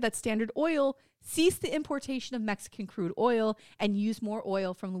demanded that Standard Oil cease the importation of Mexican crude oil and use more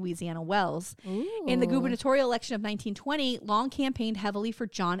oil from Louisiana wells. Ooh. In the gubernatorial election of 1920, Long campaigned heavily for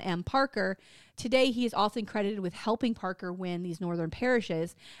John M. Parker. Today, he is often credited with helping Parker win these northern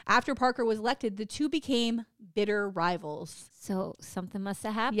parishes. After Parker was elected, the two became bitter rivals. So something must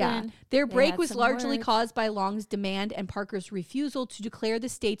have happened. Yeah. Their break was largely words. caused by Long's demand and Parker's refusal to declare the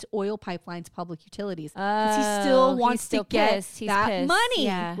state's oil pipelines public utilities. Because he still wants to get that money,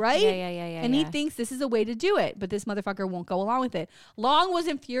 right? Yeah. And he thinks this is a way to do it, but this motherfucker won't go along with it. Long was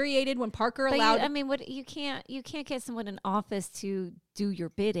infuriated when Parker allowed... you can't get someone in office to do your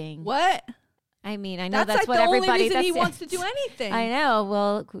bidding. What? I mean, I know that's what the everybody... only reason he wants to do anything. I know.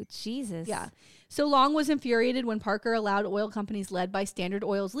 Well, Jesus. Yeah. So Long was infuriated when Parker allowed oil companies led by Standard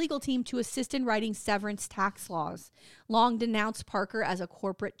Oil's legal team to assist in writing severance tax laws. Long denounced Parker as a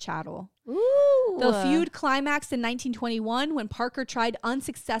corporate chattel. Ooh. The feud climaxed in 1921 when Parker tried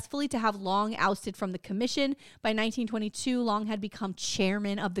unsuccessfully to have Long ousted from the commission. By 1922, Long had become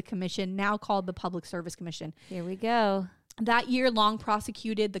chairman of the commission, now called the Public Service Commission. Here we go. That year, Long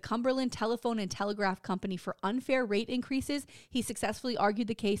prosecuted the Cumberland Telephone and Telegraph Company for unfair rate increases. He successfully argued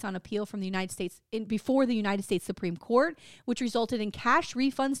the case on appeal from the United States before the United States Supreme Court, which resulted in cash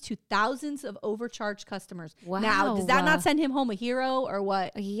refunds to thousands of overcharged customers. Wow. Now, does that not send him home a hero or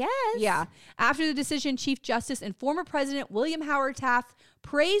what? Yes. Yeah. After the decision, Chief Justice and former President William Howard Taft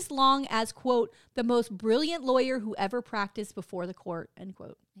praised Long as, quote, the most brilliant lawyer who ever practiced before the court, end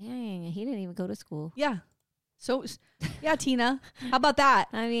quote. Dang, he didn't even go to school. Yeah. So, yeah, Tina, how about that?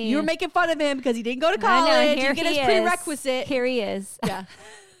 I mean, you were making fun of him because he didn't go to college. I know, you get his prerequisite. Here he is. Yeah.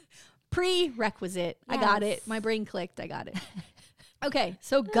 Prerequisite. Yes. I got it. My brain clicked. I got it. Okay,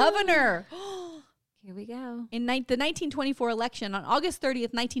 so governor. Here we go. In the 1924 election, on August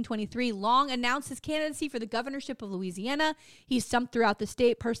 30th, 1923, Long announced his candidacy for the governorship of Louisiana. He stumped throughout the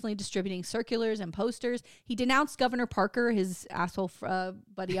state, personally distributing circulars and posters. He denounced Governor Parker, his asshole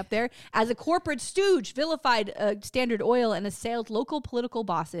buddy up there, as a corporate stooge, vilified Standard Oil, and assailed local political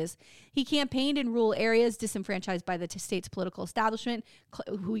bosses. He campaigned in rural areas disenfranchised by the state's political establishment,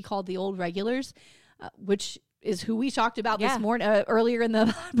 who he called the old regulars, which is who we talked about this morning earlier in the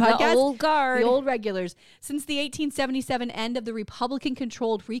podcast. The old guard. The old regulars. Since the 1877 end of the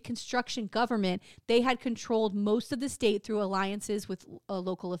Republican-controlled Reconstruction government, they had controlled most of the state through alliances with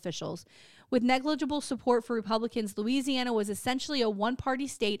local officials. With negligible support for Republicans, Louisiana was essentially a one-party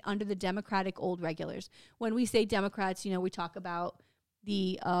state under the Democratic old regulars. When we say Democrats, we talk about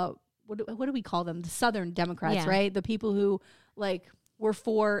the, what do we call them? The Southern Democrats, right? The people who, were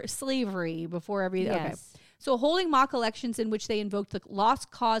for slavery before everything. Yes. Okay. So holding mock elections in which they invoked the lost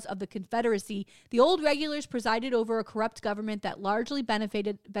cause of the Confederacy, the old regulars presided over a corrupt government that largely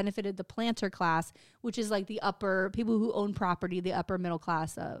benefited the planter class, which is like the upper people who own property, the upper middle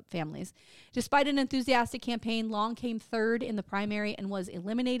class families. Despite an enthusiastic campaign, Long came third in the primary and was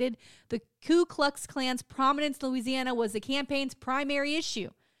eliminated. The Ku Klux Klan's prominence in Louisiana was the campaign's primary issue.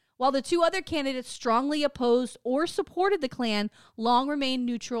 While the two other candidates strongly opposed or supported the Klan, Long remained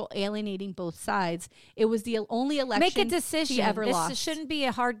neutral, alienating both sides. It was the only election Make a decision. he ever lost. This shouldn't be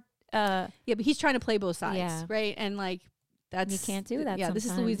a hard... Yeah, but he's trying to play both sides, Yeah. right? And that's... You can't do that Yeah, this is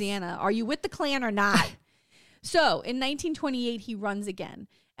sometimes. Louisiana. Are you with the Klan or not? So, in 1928, he runs again.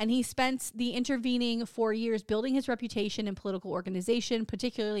 And he spent the intervening 4 years building his reputation in political organization,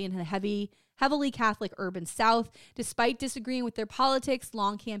 particularly in the heavily Catholic urban South. Despite disagreeing with their politics,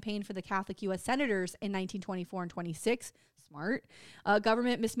 Long campaigned for the Catholic U.S. senators in 1924 and 26. Smart.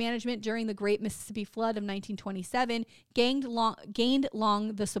 Government mismanagement during the Great Mississippi Flood of 1927 gained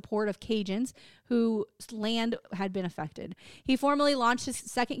Long the support of Cajuns whose land had been affected. He formally launched his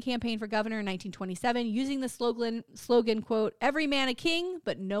second campaign for governor in 1927 using the slogan, quote, "Every man a king,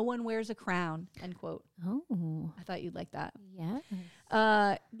 but no one wears a crown," end quote. Oh. I thought you'd like that.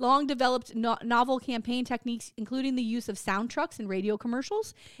 Yeah. Long developed novel campaign techniques, including the use of sound trucks and radio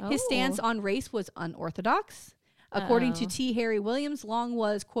commercials. His stance on race was unorthodox. According to T. Harry Williams, Long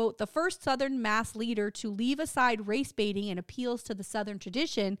was, quote, "the first Southern mass leader to leave aside race baiting and appeals to the Southern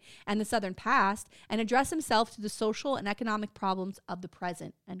tradition and the Southern past and address himself to the social and economic problems of the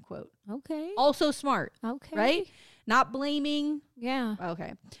present," end quote. Okay. Also smart. Okay. Right? Not blaming. Yeah.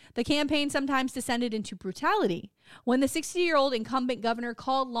 Okay. The campaign sometimes descended into brutality. When the 60-year-old incumbent governor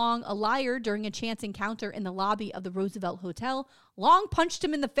called Long a liar during a chance encounter in the lobby of the Roosevelt Hotel, Long punched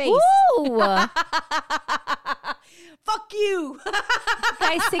him in the face. Ooh. Fuck you.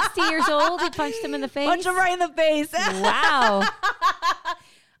 Guy's 60 years old. He punched him in the face. Punch him right in the face. Wow.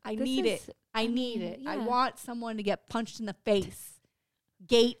 I need it. I Yeah. want someone to get punched in the face.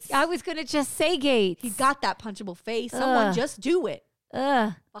 Gates. I was going to just say Gates. He's got that punchable face. Someone just do it.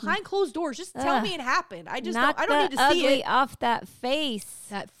 Behind closed doors. Just tell me it happened. I just don't need to see it. Off that face.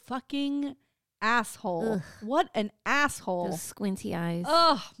 That fucking asshole. Ugh. What an asshole. Those squinty eyes.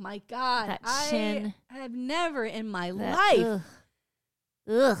 Oh my God. That chin. I have never in my life.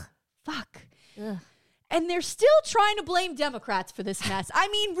 Ugh. Fuck. Ugh. And they're still trying to blame Democrats for this mess. I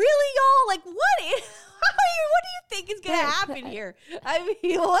mean, really, y'all? Like, what do you think is going to happen here? I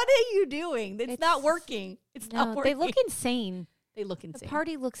mean, what are you doing? It's not working. It's not working. They look insane. They look insane. The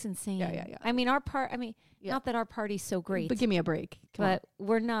party looks insane. Yeah. I mean, not that our party's so great. But give me a break. But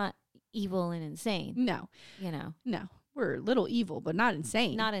we're not evil and insane. No. You know. No. We're a little evil, but not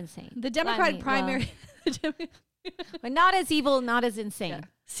insane. Not insane. The Democratic primary. But not as evil, not as insane. Yeah.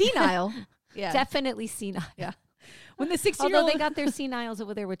 Senile. Yeah. Definitely senile. Yeah. When the 60-year-old... Although they got their seniles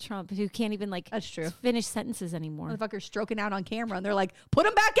over there with Trump, who can't even, That's true. finish sentences anymore. Motherfucker's stroking out on camera, and they're like, put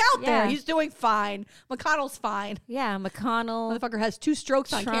him back out there. He's doing fine. McConnell's fine. Yeah, McConnell. Motherfucker has 2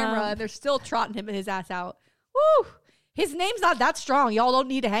 strokes on Trump. camera, and they're still trotting his ass out. Woo! His name's not that strong. Y'all don't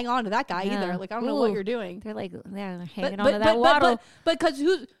need to hang on to that guy either. Like, I don't know what you're doing. They're hanging on to that waddle. But because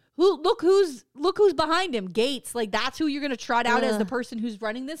look who's behind him. Gates. Like, that's who you're gonna trot out as the person who's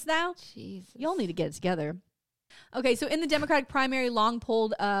running this now. Jesus. Y'all need to get it together. Okay, so in the Democratic primary, Long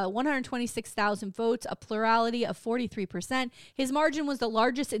polled 126,000 votes, a plurality of 43%. His margin was the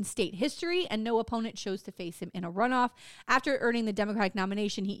largest in state history, and no opponent chose to face him in a runoff. After earning the Democratic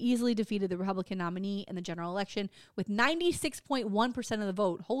nomination, he easily defeated the Republican nominee in the general election with 96.1% of the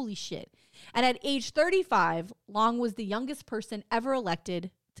vote. Holy shit. And at age 35, Long was the youngest person ever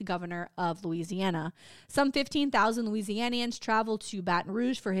elected to governor of Louisiana. Some 15,000 Louisianians traveled to Baton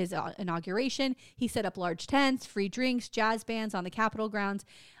Rouge for his inauguration. He set up large tents, free drinks, jazz bands on the Capitol grounds.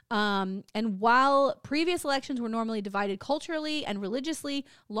 And while previous elections were normally divided culturally and religiously,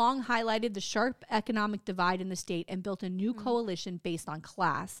 Long highlighted the sharp economic divide in the state and built a new coalition based on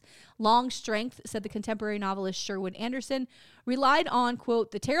class. Long's strength, said the contemporary novelist Sherwood Anderson, relied on,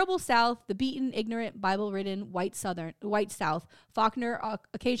 quote, the terrible South, the beaten, ignorant, Bible-ridden white South. Faulkner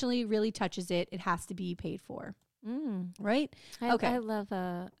occasionally really touches it. It has to be paid for. Right? I love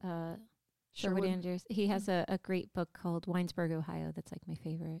Sherwood Anderson. He has a great book called Winesburg, Ohio. That's like my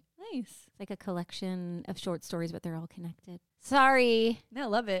favorite. Nice. It's like a collection of short stories, but they're all connected. Sorry. No,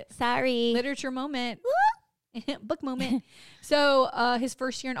 love it. Sorry. Literature moment. Book moment. So his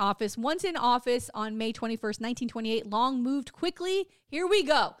first year in office. Once in office on May 21st, 1928, Long moved quickly. Here we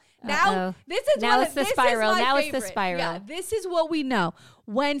go. Now, this is the spiral. Now it's the spiral. Yeah, this is what we know.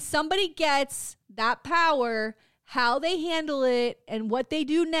 When somebody gets that power, how they handle it and what they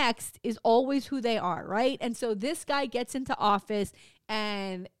do next is always who they are, right? And so this guy gets into office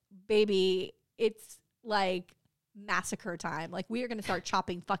and, baby, it's like massacre time. Like, we are going to start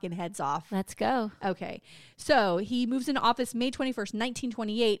chopping fucking heads off. Let's go. Okay. So he moves into office May 21st,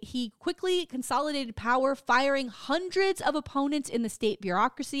 1928. He quickly consolidated power, firing hundreds of opponents in the state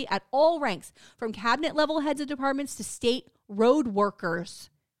bureaucracy at all ranks, from cabinet level heads of departments to state road workers.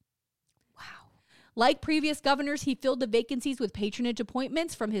 Like previous governors, he filled the vacancies with patronage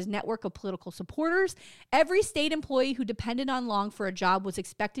appointments from his network of political supporters. Every state employee who depended on Long for a job was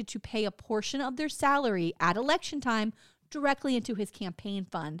expected to pay a portion of their salary at election time directly into his campaign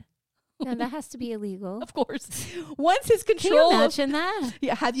fund. No, that has to be illegal. Of course. Once his Can control you imagine that?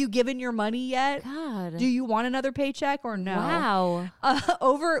 Yeah, have you given your money yet? God. Do you want another paycheck or no? Wow.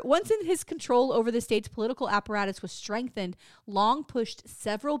 Once in his control over the state's political apparatus was strengthened, Long pushed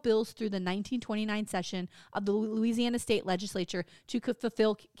several bills through the 1929 session of the Louisiana State Legislature to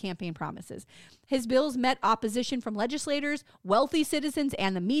fulfill campaign promises. His bills met opposition from legislators, wealthy citizens,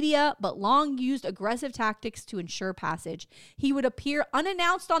 and the media, but Long used aggressive tactics to ensure passage. He would appear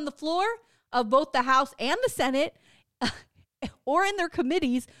unannounced on the floor of both the House and the Senate or in their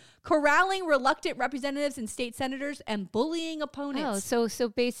committees, corralling reluctant representatives and state senators and bullying opponents. Oh, so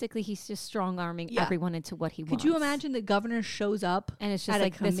basically he's just strong-arming everyone into what he wants. Could you imagine the governor shows up and it's just at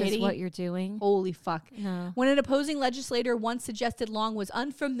like, a committee? this is what you're doing? Holy fuck. No. When an opposing legislator once suggested Long was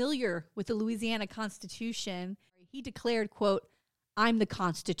unfamiliar with the Louisiana Constitution, he declared, quote, "I'm the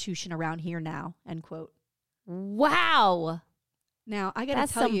Constitution around here now," end quote. Wow. Now, I got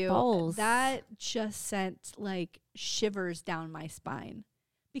That's to tell some you, balls. that just sent like shivers down my spine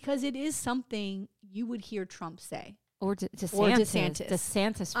because it is something you would hear Trump say. Or DeSantis. Or DeSantis.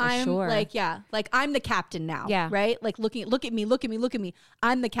 DeSantis for I'm sure. like I'm the captain now. Yeah. Right? Like look at me.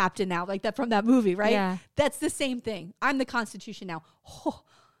 I'm the captain now. Like that from that movie, right? Yeah. That's the same thing. I'm the Constitution now. Oh,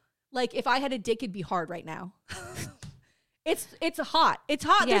 like if I had a dick, it'd be hard right now. It's hot. It's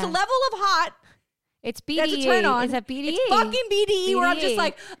hot. Yeah. There's a level of hot. It's BDE. That's a turn on. Is that BDE? It's fucking BDE, where I'm just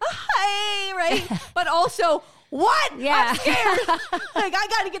like, hey, right? But also, what? Yeah. I'm scared. Like, I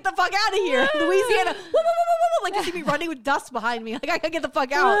got to get the fuck out of here. Louisiana. Woo, woo, woo, woo, woo. Like, you see me running with dust behind me. Like, I got to get the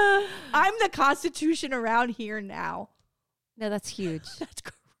fuck out. I'm the Constitution around here now. No, that's huge. That's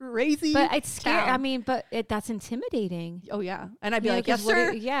crazy. But it's scary. town. I mean, but that's intimidating. Oh, yeah. And I'd be Yeah, like, yes, 'cause what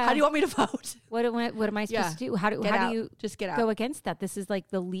sir. yeah. How do you want me to vote? What am I supposed to do? How do you just get out? go against that? This is like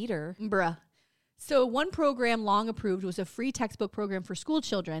the leader. Bruh. So one program Long approved was a free textbook program for school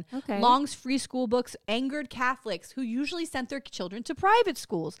children. Okay. Long's free school books angered Catholics who usually sent their children to private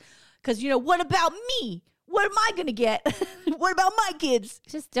schools. Because, what about me? What am I going to get? What about my kids?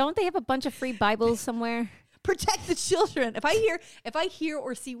 Just don't they have a bunch of free Bibles somewhere? Protect the children. If I hear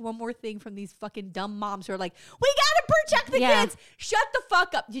or see one more thing from these fucking dumb moms who are like, we got to protect the kids. Shut the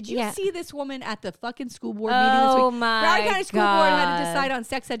fuck up. Did you see this woman at the fucking school board meeting this week? Oh my Broward County School Board had to God. decide on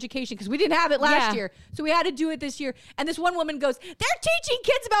sex education because we didn't have it last year. So we had to do it this year. And this one woman goes, they're teaching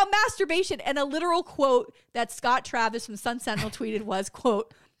kids about masturbation. And a literal quote that Scott Travis from Sun Sentinel tweeted was,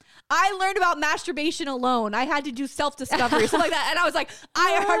 quote, I learned about masturbation alone. I had to do self-discovery, something like that. And I was like,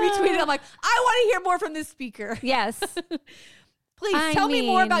 I retweeted. I'm like, I want to hear more from this speaker. Yes. Please tell me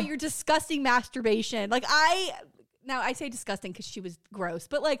more about your disgusting masturbation. Like now I say disgusting because she was gross,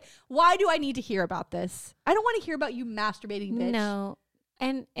 but like, why do I need to hear about this? I don't want to hear about you masturbating, bitch. No.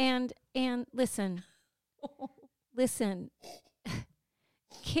 And listen. Listen.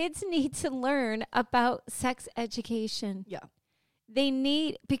 Kids need to learn about sex education. Yeah. They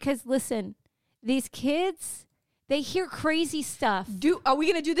need, because listen, these kids, they hear crazy stuff. Are we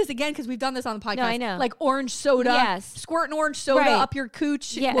going to do this again? Because we've done this on the podcast. No, I know. Like orange soda. Yes. Squirting orange soda Right. up your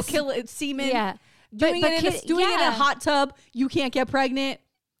cooch Yes. will kill it. Semen. Yeah. Doing it in yeah. a hot tub. You can't get pregnant.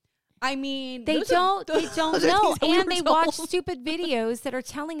 I mean, They those don't are know. things that we And were they told. watch stupid videos that are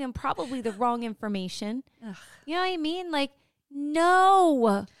telling them probably the wrong information. Ugh. You know what I mean? Like,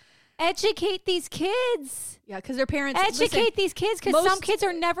 no. Educate these kids. Yeah, because their parents Educate these kids, because some kids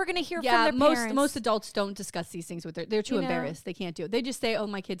are never going to hear from their parents. most adults don't discuss these things with they're too You know? embarrassed. They can't do it. They just say, "Oh,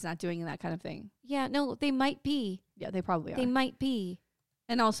 my kid's not doing that kind of thing." Yeah, no, they might be. Yeah, they probably are. They might be.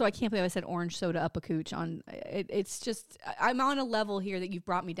 And also, I can't believe I said orange soda up a cooch on it. It's just I'm on a level here that you've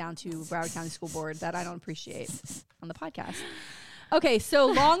brought me down to, Broward County School Board, that I don't appreciate on the podcast. Okay, so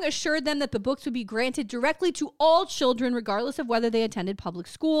Long assured them that the books would be granted directly to all children, regardless of whether they attended public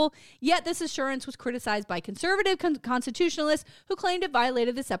school. Yet this assurance was criticized by conservative constitutionalists who claimed it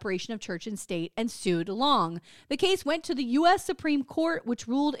violated the separation of church and state and sued Long. The case went to the U.S. Supreme Court, which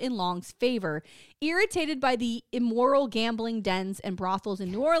ruled in Long's favor. Irritated by the immoral gambling dens and brothels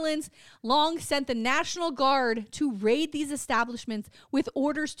in New Orleans, Long sent the National Guard to raid these establishments with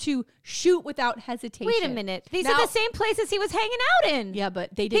orders to shoot without hesitation. Wait a minute. These Now- are the same places he was hanging out in. Yeah,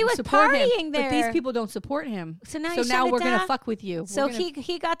 but they didn't was support him. partying But these there. people don't support him. So now so you now shut it we're gonna down? fuck with you. So We're gonna-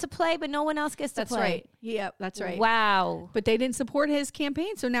 he got to play, but no one else gets to that's play. right. Yeah, that's right. Wow. But they didn't support his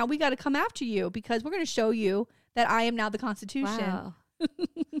campaign, so now we got to come after you because we're going to show you that I am now the Constitution. Wow.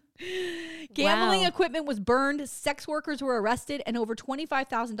 Gambling Wow. equipment was burned. Sex workers were arrested, and over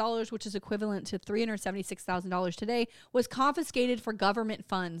 $25,000, which is equivalent to $376,000 today, was confiscated for government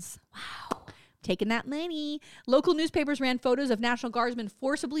funds. Wow. Taking that money. Local newspapers ran photos of National Guardsmen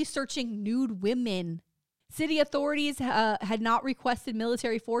forcibly searching nude women. City authorities had not requested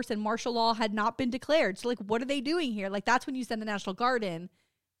military force and martial law had not been declared. So, like, what are they doing here? Like, that's when you send the National Guard in,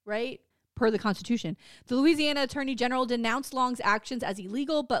 right? Per the Constitution. The Louisiana Attorney General denounced Long's actions as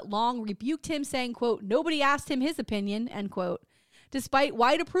illegal, but Long rebuked him, saying, quote, nobody asked him his opinion, end quote. Despite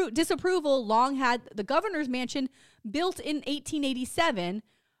wide disapproval, Long had the governor's mansion built in 1887,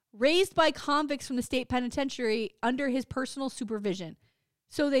 raised by convicts from the state penitentiary under his personal supervision.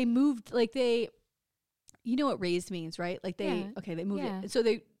 So they moved, like you know what raised means, right? Like they moved it. So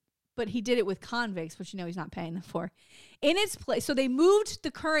but he did it with convicts, which he's not paying them for. In its place, so they moved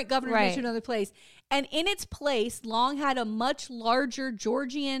the current governor to another place. And in its place, Long had a much larger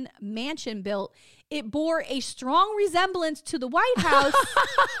Georgian mansion built. It bore a strong resemblance to the White House.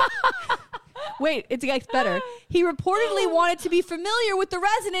 Wait, it gets better. He reportedly wanted to be familiar with the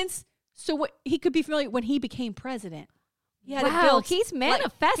residents so he could be familiar when he became president. He had it built. He's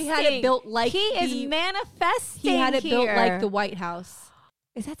manifesting. He had it built like he is manifesting. He had it built like the White House.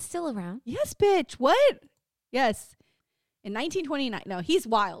 Is that still around? Yes, bitch. What? Yes. In 1929. No, he's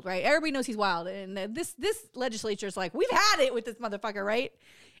wild, right? Everybody knows he's wild. And this legislature is like, we've had it with this motherfucker, right?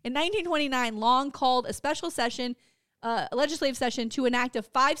 In 1929, Long called a special session, a legislative session, to enact a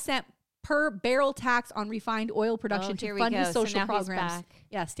 5-cent per barrel tax on refined oil production to fund his social programs.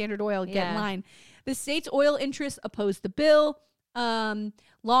 Yeah, Standard Oil, get in line. The state's oil interests opposed the bill.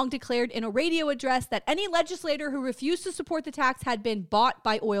 Long declared in a radio address that any legislator who refused to support the tax had been bought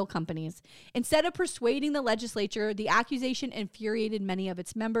by oil companies. Instead of persuading the legislature, the accusation infuriated many of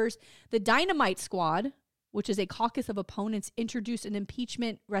its members. The Dynamite Squad, which is a caucus of opponents, introduced an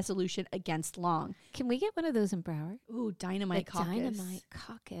impeachment resolution against Long. Can we get one of those in Broward? Ooh, Dynamite Caucus. Dynamite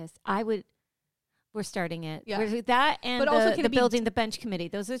Caucus. We're starting it. Yeah. We're that and but also the building the bench committee.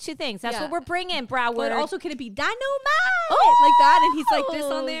 Those are the two things. That's what we're bringing, Broward. But also, can it be dynamite? Like that? And he's like this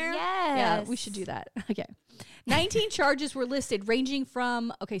on there? Yes. Yeah, we should do that. Okay. 19 charges were listed ranging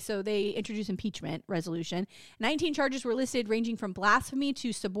from, so they introduced impeachment resolution. 19 charges were listed ranging from blasphemy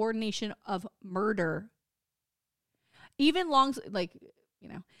to subordination of murder. Even Long's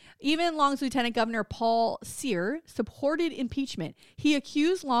Lieutenant Governor Paul Sear supported impeachment. He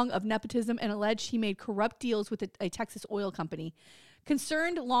accused Long of nepotism and alleged he made corrupt deals with a Texas oil company.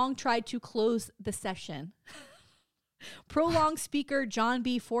 Concerned, Long tried to close the session. Pro-Long speaker John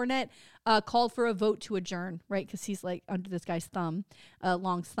B. Fournette called for a vote to adjourn, right? Because he's like under this guy's thumb,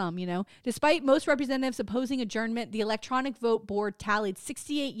 Long's thumb, Despite most representatives opposing adjournment, the electronic vote board tallied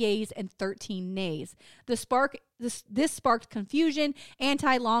 68 yeas and 13 nays. This sparked confusion.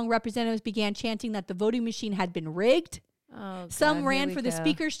 Anti-Long representatives began chanting that the voting machine had been rigged. Oh, Some ran for the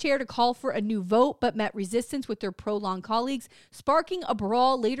speaker's chair to call for a new vote, but met resistance with their pro-Long colleagues, sparking a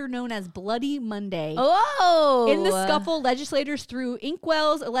brawl later known as Bloody Monday. Oh! In the scuffle, legislators threw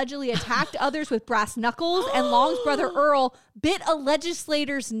inkwells, allegedly attacked others with brass knuckles, and Long's brother Earl bit a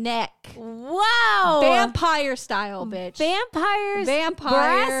legislator's neck. Wow! Vampire style, bitch. Vampire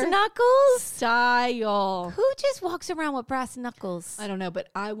brass knuckles style. Who just walks around with brass knuckles? I don't know, but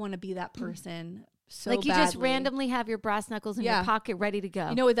I want to be that person. So like you badly. just randomly have your brass knuckles in your pocket ready to go.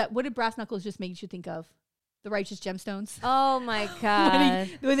 You know what did brass knuckles just make you think of? The Righteous Gemstones. Oh my God.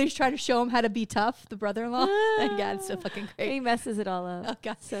 when they try to show him how to be tough, the brother-in-law. Oh God, it's so fucking great. He messes it all up. Oh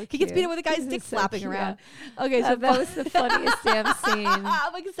God, so he cute. gets beat up with a guy's dick flapping around. Okay, so that was the funniest damn scene.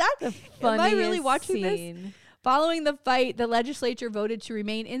 I'm like, is that the funniest am I really watching scene. This? Following the fight, the legislature voted to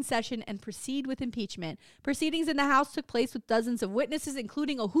remain in session and proceed with impeachment. Proceedings in the House took place with dozens of witnesses,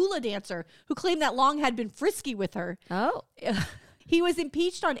 including a hula dancer who claimed that Long had been frisky with her. Oh. He was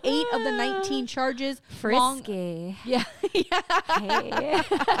impeached on 8 of the 19 charges. Frisky. Yeah. Hey.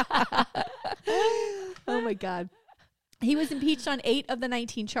 Oh, my God. He was impeached on 8 of the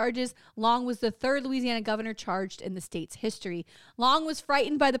 19 charges. Long was the third Louisiana governor charged in the state's history. Long was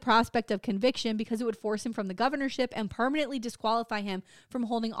frightened by the prospect of conviction because it would force him from the governorship and permanently disqualify him from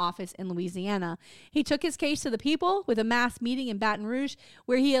holding office in Louisiana. He took his case to the people with a mass meeting in Baton Rouge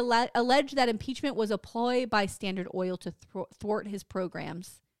where he alleged that impeachment was a ploy by Standard Oil to thwart his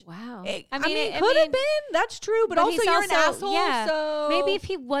programs. Wow. It could have been. That's true. But also you're an asshole. Yeah. So maybe if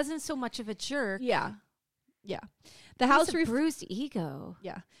he wasn't so much of a jerk. Yeah. Yeah. The House bruised ego.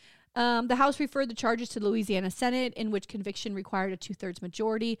 Yeah. The House referred the charges to the Louisiana Senate, in which conviction required a 2/3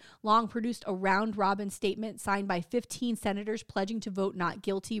 majority. Long produced a round-robin statement signed by 15 senators pledging to vote not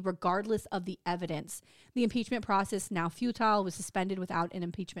guilty regardless of the evidence. The impeachment process, now futile, was suspended without an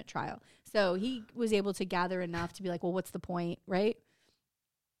impeachment trial. So he was able to gather enough to be like, well, what's the point, right?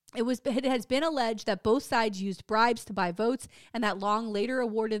 It has been alleged that both sides used bribes to buy votes and that Long later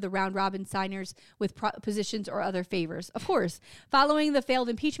awarded the round-robin signers with positions or other favors. Of course, following the failed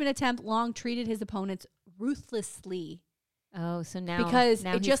impeachment attempt, Long treated his opponents ruthlessly. Oh, so now Because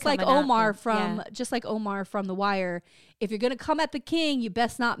now it's he's just like coming up Omar and- from just like Omar from The Wire. If you're gonna come at the king, you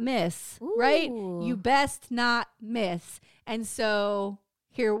best not miss, right? Ooh. You best not miss. And so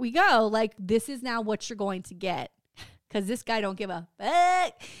here we go. Like, this is now what you're going to get, because this guy don't give a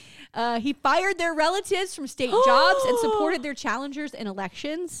fuck. He fired their relatives from state jobs and supported their challengers in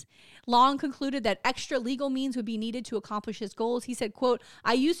elections. Long concluded that extra legal means would be needed to accomplish his goals. He said, quote,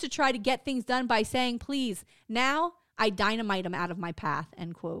 "I used to try to get things done by saying please. Now I dynamite him out of my path,"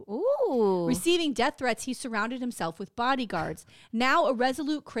 end quote. Ooh. Receiving death threats, he surrounded himself with bodyguards. Now a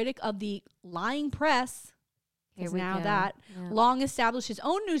resolute critic of the lying press, Here is we now go. that, Yeah. Long established his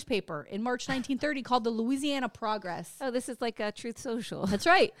own newspaper in March 1930 called the Louisiana Progress. Oh, this is like a Truth Social. That's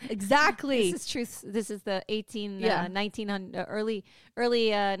right. Exactly. This is truth. This is the 1900 early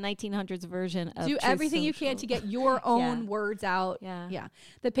 1900s version of Do Truth everything you can Social. to get your own Yeah. words out. Yeah. Yeah.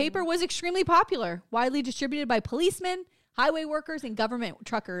 The paper was extremely popular, widely distributed by policemen, highway workers, and government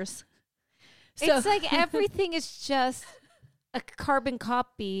truckers. So, It's like everything is just a carbon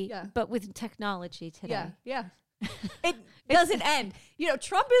copy, Yeah. but with technology today. yeah. It doesn't end. You know,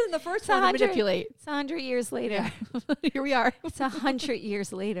 Trump isn't the first one to 100 manipulate. It's 100 years later. Here we are. It's 100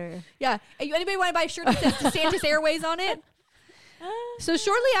 years later. Yeah. Hey, anybody want to buy a shirt that says DeSantis Airways on it? So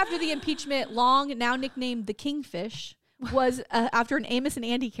shortly after the impeachment, Long, now nicknamed the Kingfish, was after an Amos and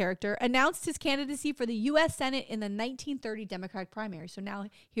Andy character, announced his candidacy for the U.S. Senate in the 1930 Democratic primary. So now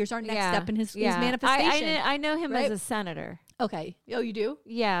here's our next step in his manifestation. I know him right? as a senator. Okay. Oh, you do?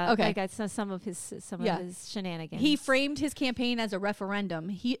 Yeah. Okay. I got some of his shenanigans. He framed his campaign as a referendum.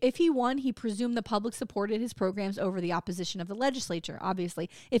 If he won, he presumed the public supported his programs over the opposition of the legislature, obviously.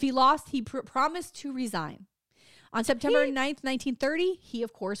 If he lost, he promised to resign. On September 9th, 1930, he,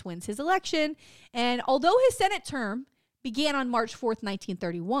 of course, wins his election. And although his Senate term began on March 4th,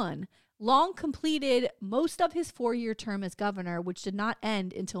 1931, Long completed most of his 4-year term as governor, which did not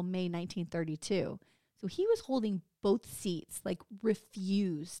end until May 1932. So he was holding both seats, like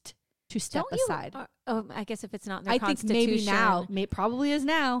refused to step aside. I guess if it's not in their I think maybe now, probably is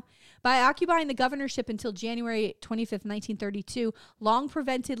now. By occupying the governorship until January 25th, 1932, Long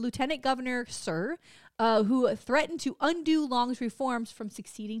prevented Lieutenant Governor Sir, who threatened to undo Long's reforms, from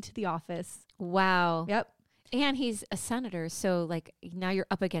succeeding to the office. Wow. Yep. And he's a senator, so like now you're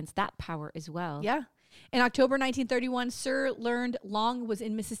up against that power as well. Yeah. In October 1931, Sir learned Long was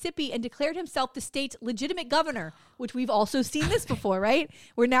in Mississippi and declared himself the state's legitimate governor, which we've also seen this before, right?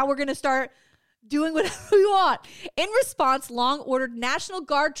 Where now we're going to start doing whatever we want. In response, Long ordered National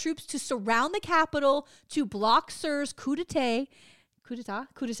Guard troops to surround the capital to block Sir's coup d'etat,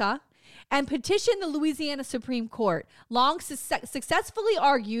 and petition the Louisiana Supreme Court. Long successfully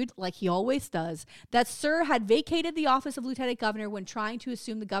argued, like he always does, that Sir had vacated the office of lieutenant governor when trying to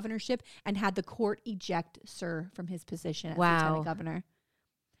assume the governorship, and had the court eject Sir from his position as lieutenant governor.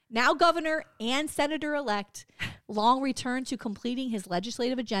 Now governor and senator-elect, Long returned to completing his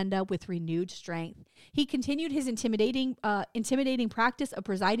legislative agenda with renewed strength. He continued his intimidating practice of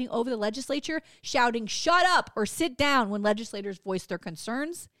presiding over the legislature, shouting, "Shut up" or "sit down" when legislators voiced their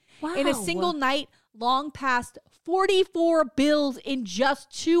concerns. Wow. In a single night, Long passed 44 bills in just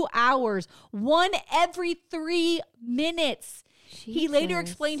 2 hours, one every 3 minutes. He later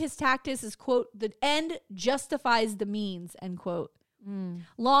Jesus. explained his tactics as, quote, "the end justifies the means," end quote.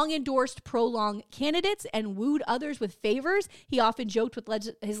 Long endorsed pro-Long candidates and wooed others with favors. He often joked with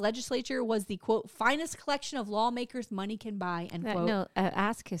his legislature was the, quote, "finest collection of lawmakers money can buy," end quote. No,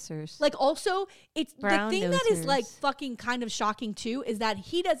 ass kissers. Like, also, it's Brown the thing that is like nosers. fucking kind of shocking too is that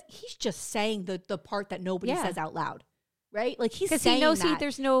he's just saying the part that nobody Yeah. says out loud, right? Like, he's Because saying he knows that.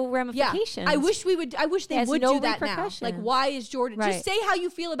 there's no ramifications. I wish they Has would no do that now. Like, repercussions. why is Jordan? Right. Just say how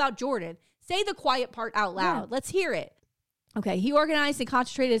you feel about Jordan. Say the quiet part out loud. Let's hear it. Okay, he organized and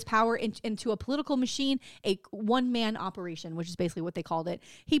concentrated his power into a political machine, a one-man operation, which is basically what they called it.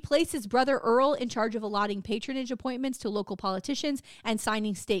 He placed his brother Earl in charge of allotting patronage appointments to local politicians and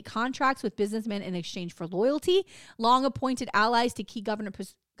signing state contracts with businessmen in exchange for loyalty. Long appointed allies to key government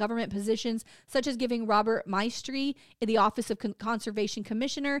positions, such as giving Robert Maestri in the Office of Conservation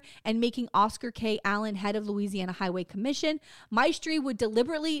Commissioner and making Oscar K. Allen head of Louisiana Highway Commission. Maestri would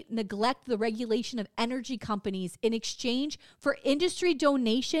deliberately neglect the regulation of energy companies in exchange for industry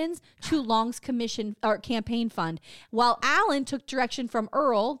donations to Long's campaign fund, while Allen took direction from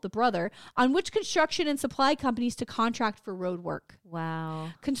Earl, the brother, on which construction and supply companies to contract for road work. Wow.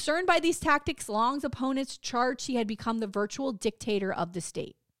 Concerned by these tactics, Long's opponents charged he had become the virtual dictator of the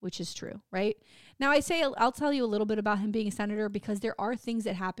state, which is true, right? Now, I'll tell you a little bit about him being a senator because there are things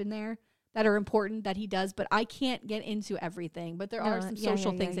that happen there that are important that he does, but I can't get into everything. But there are some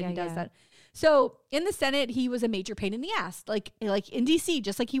social things that he does that. So in the Senate, he was a major pain in the ass, like in D.C.,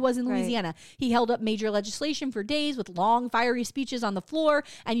 just like he was in Louisiana. He held up major legislation for days with long, fiery speeches on the floor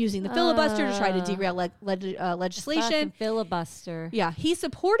and using the filibuster to try to derail legislation. Fucking filibuster. Yeah, he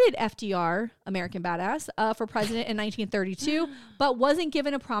supported FDR, American Badass, for president in 1932, but wasn't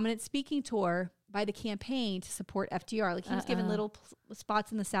given a prominent speaking tour by the campaign to support FDR. Like he was given little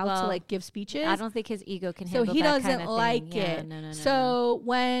spots in the South to like give speeches. I don't think his ego can so handle he that doesn't kind of like thing. it. No. So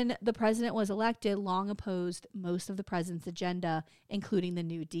when the president was elected, Long opposed most of the president's agenda, including the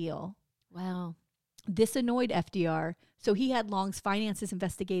New Deal. Wow. This annoyed FDR, so he had Long's finances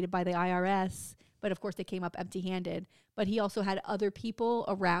investigated by the IRS, but of course they came up empty-handed. But he also had other people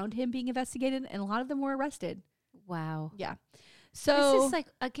around him being investigated, and a lot of them were arrested. Wow. Yeah. So this is like,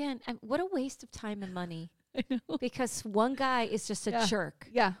 again, what a waste of time and money. I know. Because one guy is just a jerk.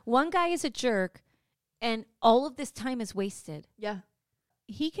 Yeah. One guy is a jerk, and all of this time is wasted. Yeah.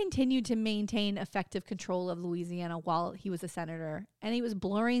 He continued to maintain effective control of Louisiana while he was a senator, and he was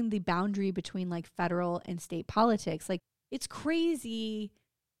blurring the boundary between like federal and state politics. Like, it's crazy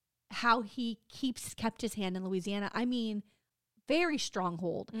how he kept his hand in Louisiana. I mean, very strong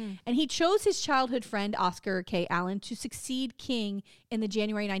hold. And he chose his childhood friend, Oscar K. Allen, to succeed King in the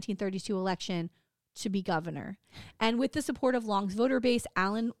January 1932 election to be governor. And with the support of Long's voter base,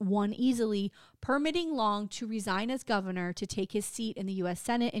 Allen won easily, permitting Long to resign as governor to take his seat in the U.S.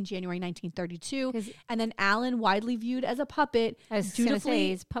 Senate in January 1932. And then Allen, widely viewed as a puppet,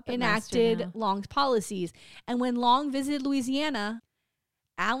 dutifully enacted Long's policies. And when Long visited Louisiana,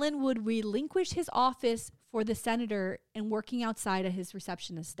 Allen would relinquish his office for the senator and working outside of his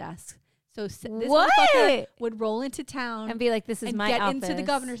receptionist's desk. So this motherfucker would roll into town and be like, "This is my office." Get into the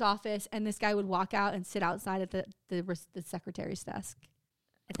governor's office, and this guy would walk out and sit outside at the secretary's desk.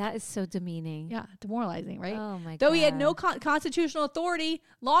 That is so demeaning. Yeah, demoralizing, right? Oh my god! Though he had no constitutional authority,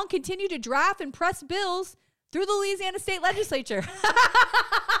 Long continued to draft and press bills through the Louisiana state legislature.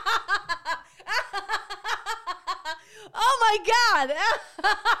 Oh my God!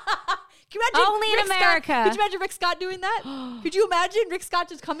 Can you imagine only in America? Could you imagine Rick Scott doing that? Could you imagine Rick Scott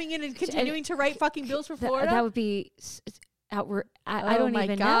just coming in and continuing to write fucking bills for Florida? That would be outward. I don't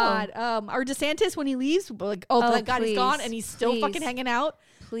even know. Or DeSantis when he leaves, like, thank God he's gone and he's still fucking hanging out.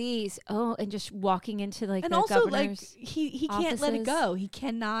 Please. Oh, and just walking into like and the also governor's like he can't let it go. He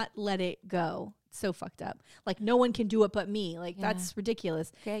cannot let it go. It's so fucked up. Like no one can do it but me. Like that's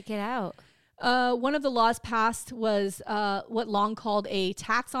ridiculous. Okay, get out. One of the laws passed was what Long called a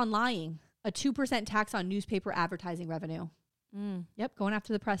tax on lying, a 2% tax on newspaper advertising revenue. Yep, going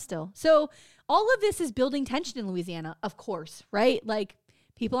after the press still. So all of this is building tension in Louisiana, of course, right? Like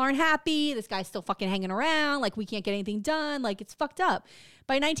people aren't happy. This guy's still fucking hanging around. Like we can't get anything done. Like it's fucked up.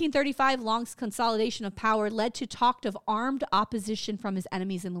 By 1935, Long's consolidation of power led to talk of armed opposition from his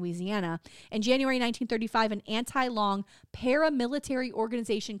enemies in Louisiana. In January 1935, an anti-Long paramilitary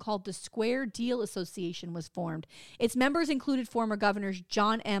organization called the Square Deal Association was formed. Its members included former governors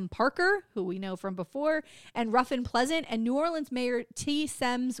John M. Parker, who we know from before, and Ruffin Pleasant, and New Orleans Mayor T.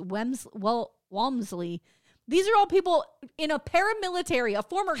 Semmes Walmsley. These are all people in a paramilitary,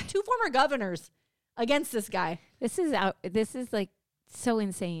 two former governors against this guy. This is like so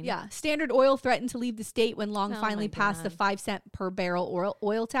insane. Yeah. Standard Oil threatened to leave the state when Long finally passed the 5 cent per barrel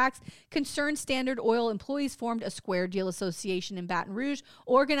oil tax. Concerned Standard Oil employees formed a Square Deal Association in Baton Rouge,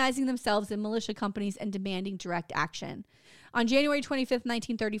 organizing themselves in militia companies and demanding direct action. On January 25th,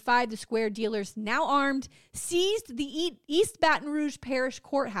 1935, the Square Dealers, now armed, seized the East Baton Rouge Parish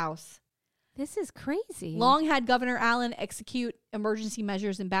Courthouse. This is crazy. Long had Governor Allen execute emergency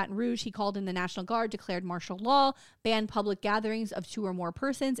measures in Baton Rouge. He called in the National Guard, declared martial law, banned public gatherings of 2 or more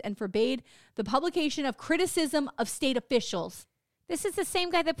persons, and forbade the publication of criticism of state officials. This is the same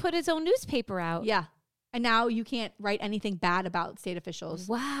guy that put his own newspaper out. Yeah. And now you can't write anything bad about state officials.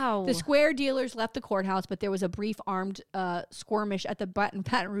 Wow. The Square Dealers left the courthouse, but there was a brief armed skirmish at the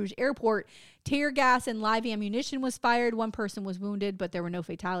Baton Rouge airport. Tear gas and live ammunition was fired. 1 person was wounded, but there were no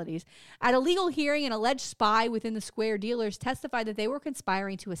fatalities. At a legal hearing, an alleged spy within the Square Dealers testified that they were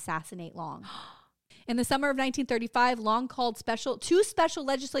conspiring to assassinate Long. In the summer of 1935, Long called 2 special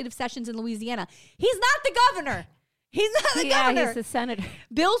legislative sessions in Louisiana. He's not the governor. He's not the governor. He's the senator.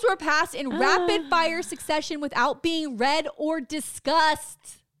 Bills were passed in rapid fire succession without being read or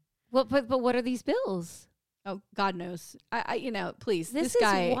discussed. Well, but what are these bills? Oh, God knows. Please. This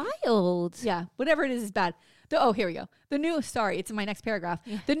guy is wild. Yeah, whatever it is bad. Here we go. It's in my next paragraph.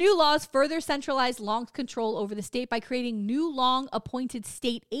 Yeah. The new laws further centralized Long's control over the state by creating new Long-appointed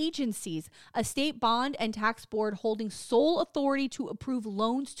state agencies, a state bond and tax board holding sole authority to approve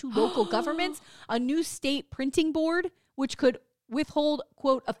loans to local governments, a new state printing board, which could withhold,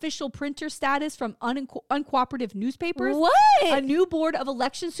 quote, official printer status from uncooperative newspapers. What? A new board of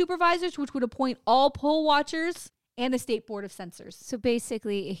election supervisors, which would appoint all poll watchers, and a state board of censors. So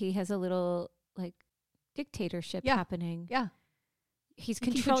basically, he has a little like dictatorship happening. Yeah. He's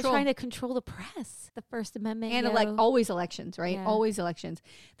trying to control the press, the First Amendment. And always elections, right? Yeah. Always elections.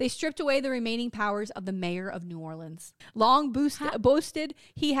 They stripped away the remaining powers of the mayor of New Orleans. Long boasted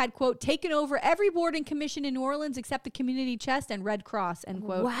he had, quote, taken over every board and commission in New Orleans except the community chest and Red Cross, end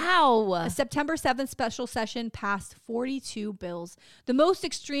quote. Wow. A September 7th special session passed 42 bills. The most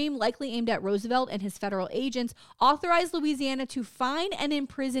extreme, likely aimed at Roosevelt and his federal agents, authorized Louisiana to fine and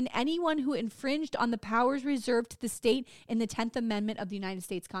imprison anyone who infringed on the powers reserved to the state in the 10th Amendment of the United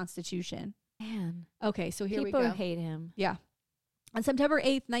States Constitution. Man. Okay, so here we People go. hate him. Yeah. On September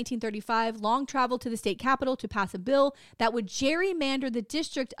 8th, 1935, Long traveled to the state capitol to pass a bill that would gerrymander the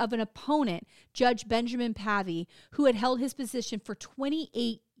district of an opponent, Judge Benjamin Pavey, who had held his position for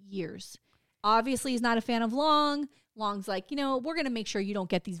 28 years. Obviously, he's not a fan of Long. Long's like, we're going to make sure you don't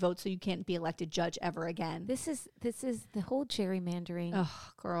get these votes so you can't be elected judge ever again. This is the whole gerrymandering.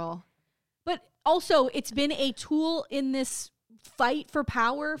 Oh, girl. But also, it's been a tool in this fight for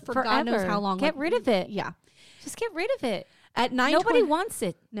power for Forever. God knows how long. Get rid of it. Yeah. Just get rid of it. At 9:20 Nobody wants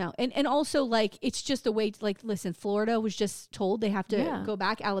it. No. And also, like, it's just a way to, like, listen, Florida was just told they have to go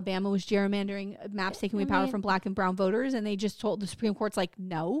back. Alabama was gerrymandering maps, taking away power from black and brown voters. And they just told the Supreme Court's like,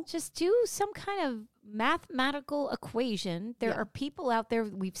 no. Just do some kind of mathematical equation. There are people out there,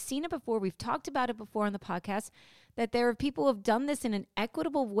 we've seen it before, we've talked about it before on the podcast, that there are people who have done this in an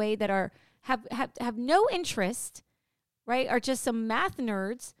equitable way that have no interest, right? Are just some math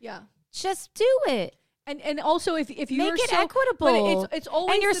nerds. Yeah. Just do it. And also, if you make it equitable, but it's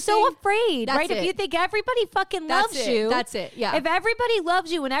always and you're so afraid, right? It. If you think everybody fucking loves you, that's it. Yeah. If everybody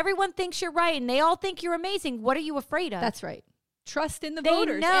loves you and everyone thinks you're right and they all think you're amazing, what are you afraid of? That's right. Trust in the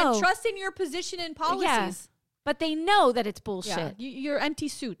voters and trust in your position and policies. Yeah. But they know that it's bullshit. Yeah. You're empty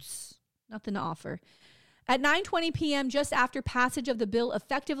suits, nothing to offer. At 9:20 p.m., just after passage of the bill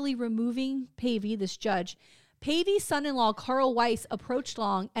effectively removing Pavey, this judge, Pavey's son-in-law, Carl Weiss, approached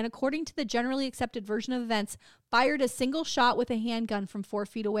Long and, according to the generally accepted version of events, fired a single shot with a handgun from 4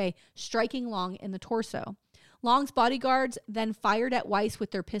 feet away, striking Long in the torso. Long's bodyguards then fired at Weiss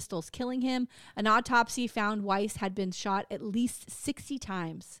with their pistols, killing him. An autopsy found Weiss had been shot at least 60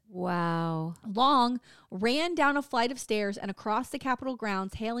 times. Wow. Long ran down a flight of stairs and across the Capitol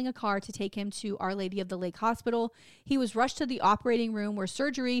grounds, hailing a car to take him to Our Lady of the Lake Hospital. He was rushed to the operating room where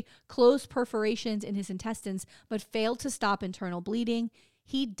surgery closed perforations in his intestines, but failed to stop internal bleeding.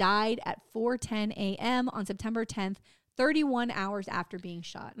 He died at 4:10 a.m. on September 10th, 31 hours after being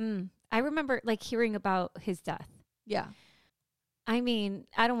shot. I remember like hearing about his death. Yeah. I mean,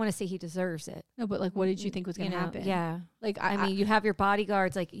 I don't want to say he deserves it. No, but like, what did you think was going to happen? Yeah. Like, I mean, you have your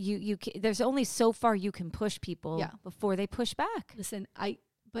bodyguards. Like there's only so far you can push people before they push back. Listen, I'm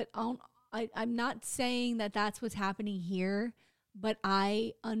not saying that that's what's happening here, but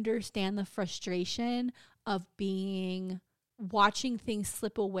I understand the frustration of watching things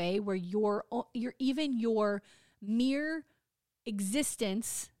slip away where your mere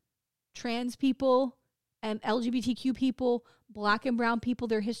existence, trans people and LGBTQ people, black and brown people,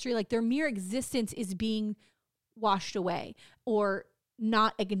 their history, like their mere existence is being washed away or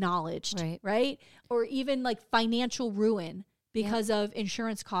not acknowledged, right? Or even like financial ruin because of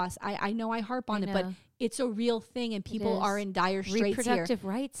insurance costs. I know I harp on it, but it's a real thing and people are in dire straits here. Reproductive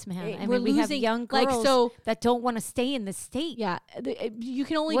rights, man. We're we have young girls that don't want to stay in the state. Yeah. You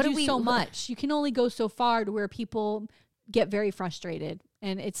can only do so much. You can only go so far to where people get very frustrated.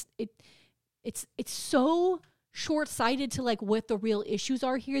 And it's so short-sighted to like what the real issues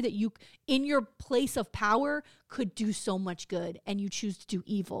are here that you, in your place of power, could do so much good and you choose to do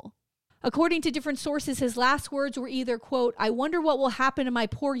evil. According to different sources, his last words were either, quote, "I wonder what will happen to my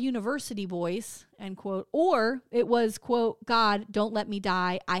poor university boys," end quote, or it was, quote, "God, don't let me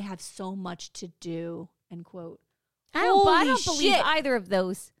die. I have so much to do," end quote. I don't believe either of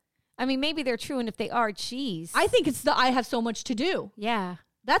those. I mean, maybe they're true, and if they are, geez. I think it's I have so much to do. Yeah.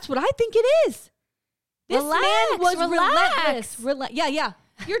 That's what I think it is. This man was relentless. Yeah.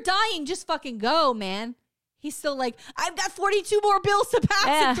 You're dying. Just fucking go, man. He's still like, I've got 42 more bills to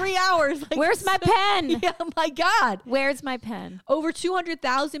pass in 3 hours. Like, where's my pen? Yeah, my God. Where's my pen? Over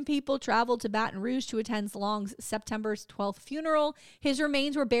 200,000 people traveled to Baton Rouge to attend Long's September 12th funeral. His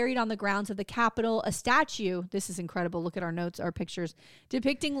remains were buried on the grounds of the Capitol. A statue, this is incredible, look at our notes, our pictures,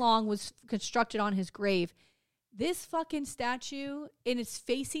 depicting Long was constructed on his grave. This fucking statue, and it's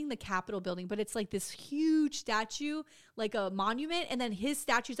facing the Capitol building, but it's like this huge statue, like a monument, and then his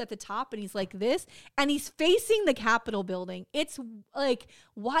statue's at the top, and he's like this, and he's facing the Capitol building. It's like,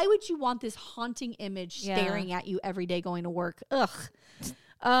 why would you want this haunting image staring at you every day going to work? Ugh.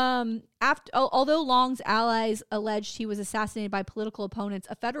 Although Long's allies alleged he was assassinated by political opponents,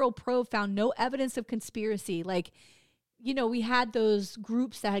 a federal probe found no evidence of conspiracy. Like, you know, we had those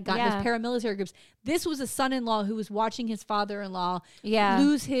groups that had gotten those paramilitary groups. This was a son-in-law who was watching his father-in-law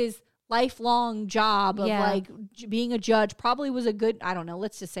lose his lifelong job of like being a judge. Probably was a good, I don't know,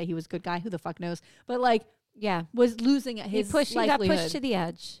 let's just say he was a good guy. Who the fuck knows? But like, was losing at his livelihood. He got pushed to the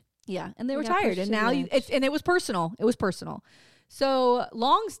edge. Yeah. And they were tired. And now and it was personal. It was personal. So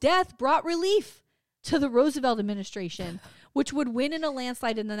Long's death brought relief to the Roosevelt administration, which would win in a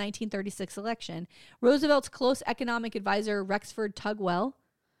landslide in the 1936 election. Roosevelt's close economic advisor, Rexford Tugwell,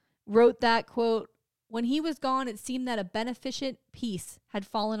 wrote that, quote, when he was gone, it seemed that a beneficent peace had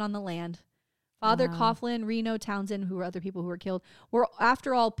fallen on the land. Father Coughlin, Reno, Townsend, who were other people who were killed, were,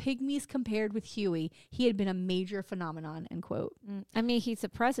 after all, pygmies compared with Huey. He had been a major phenomenon, end quote. I mean, he's a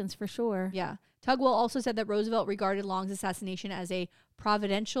presence for sure. Yeah. Tugwell also said that Roosevelt regarded Long's assassination as a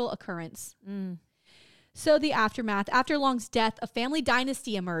providential occurrence. So the aftermath. After Long's death, a family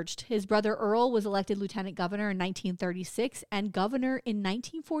dynasty emerged. His brother Earl was elected lieutenant governor in 1936 and governor in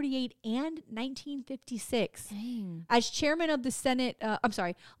 1948 and 1956. Dang. As chairman of the Senate,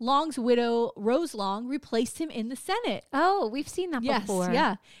 Long's widow, Rose Long, replaced him in the Senate. Oh, we've seen that before.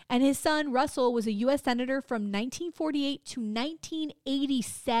 Yeah. And his son, Russell, was a U.S. senator from 1948 to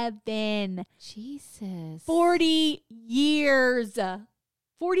 1987. Jesus. 40 years.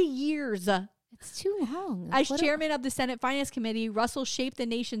 40 years. It's too long. As chairman of the Senate Finance Committee, Russell shaped the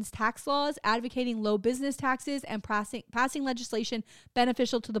nation's tax laws, advocating low business taxes and passing legislation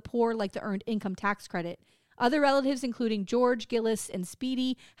beneficial to the poor, like the Earned Income Tax Credit. Other relatives, including George, Gillis, and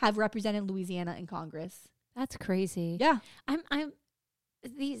Speedy, have represented Louisiana in Congress. That's crazy. Yeah.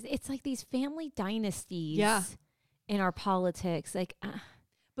 It's like these family dynasties in our politics. Like,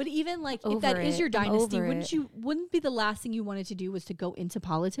 but even like, if that is your dynasty, wouldn't be the last thing you wanted to do was to go into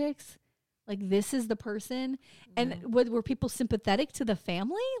politics? Like, this is the person. And were people sympathetic to the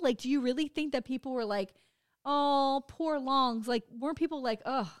family? Like, do you really think that people were like, oh, poor Longs? Like, weren't people like,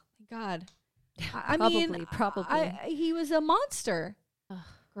 oh, my God. Probably. He was a monster. Ugh.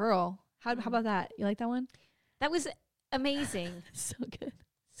 Girl. How about that? You like that one? That was amazing. So good.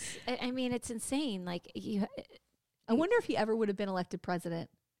 I mean, it's insane. Like, I wonder if he ever would have been elected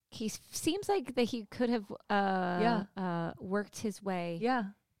president. He seems like that he could have worked his way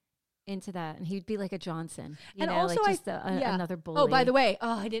into that, and he'd be like a Johnson, and also like just another bully. Oh, by the way,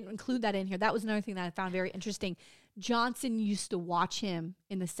 I didn't include that in here. That was another thing that I found very interesting. Johnson used to watch him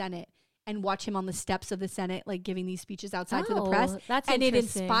in the Senate and watch him on the steps of the Senate, like giving these speeches outside to the press. And it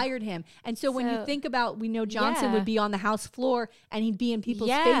inspired him. And so when you think about, we know Johnson would be on the House floor and he'd be in people's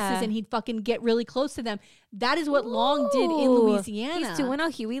faces and he'd fucking get really close to them. That is what Long did in Louisiana. He's doing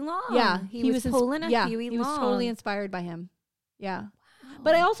a Huey Long. Yeah. He was pulling a Huey Long. He was totally inspired by him. Yeah.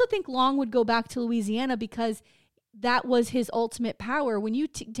 But I also think Long would go back to Louisiana because that was his ultimate power. When you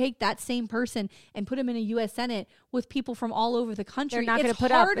take that same person and put him in a U.S. Senate with people from all over the country, they're not it's put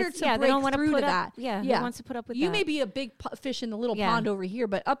harder up. to break they don't want through to put to up, that. Yeah, who wants to put up with you that? may be a big fish in the little pond over here,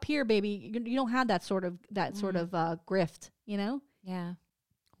 but up here, baby, you don't have that sort of grift, you know? Yeah.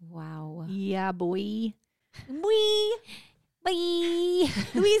 Wow. Yeah, boy. Bye.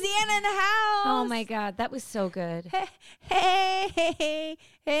 Louisiana in the house. Oh my God, that was so good. Hey.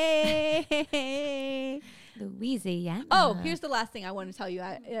 Louisiana. Oh, here's the last thing I want to tell you.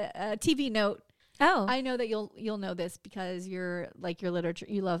 A TV note. Oh, I know that you'll know this because you're like your literature.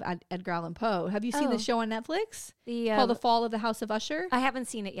 You love Edgar Allan Poe. Have you seen the show on Netflix called The Fall of the House of Usher? I haven't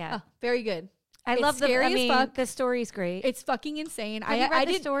seen it yet. Oh, very good. I love the story's great. It's fucking insane. Have you read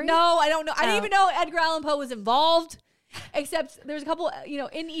the story? No, I don't know. I didn't even know Edgar Allan Poe was involved. Except there's a couple,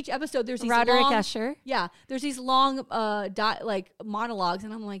 in each episode there's these Roderick Usher. Yeah, there's these long monologues,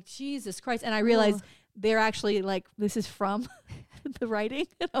 and I'm like, Jesus Christ! And I realized they're actually like, this is from the writing,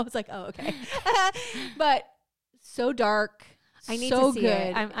 and I was like, oh, okay. But so dark. I need so to see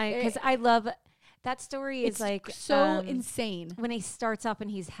good. it because I love that story. Is like so insane when he starts up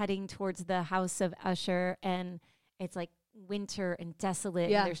and he's heading towards the house of Usher, and it's like winter and desolate.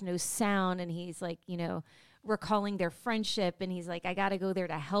 And there's no sound, and he's like, recalling their friendship, and he's like, I gotta go there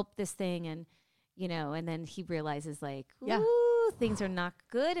to help this thing, and and then he realizes like, ooh, things are not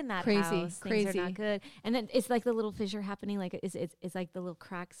good in that house. Things are not good, and then it's like the little fissure happening, like it's like the little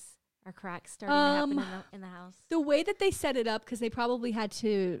cracks Are cracks starting to happen in the house? The way that they set it up, because they probably had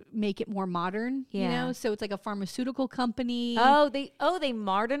to make it more modern, you know? So it's like a pharmaceutical company. They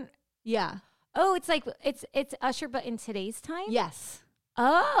modern. Yeah. Oh, it's like it's Usher, but in today's time. Yes.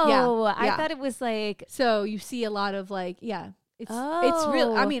 Oh, Yeah. I thought it was like. So you see a lot of like, it's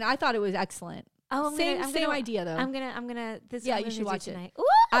real. I mean, I thought it was excellent. Oh, same idea though. I'm gonna. This. Yeah, I'm you should gonna watch do it. tonight. Ooh.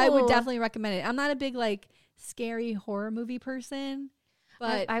 I would definitely recommend it. I'm not a big like scary horror movie person,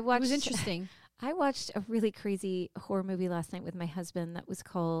 but I watched, it was interesting. I watched a really crazy horror movie last night with my husband that was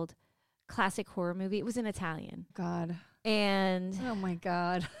called Classic Horror Movie. It was in Italian. God. And oh my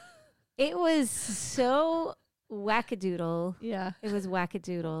God. It was so wackadoodle. Yeah. It was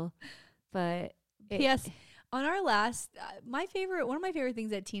wackadoodle. But P.S. On our last, one of my favorite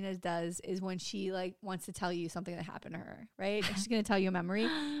things that Tina does is when she like wants to tell you something that happened to her, right? And she's going to tell you a memory.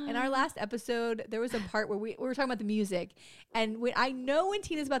 In our last episode, there was a part where we were talking about the music. And I know when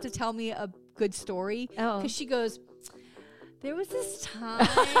Tina's about to tell me a good story, because she goes, there was this time,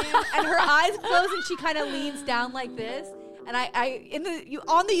 and her eyes close and she kind of leans down like this. And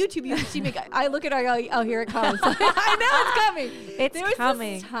on the YouTube, you see me. I look at her. I go, oh, here it comes. I know it's coming. There was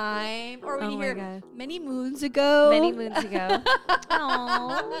coming. This time, or when you hear God. many moons ago.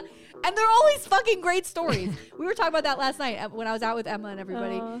 Aww. And they're always fucking great stories. We were talking about that last night when I was out with Emma and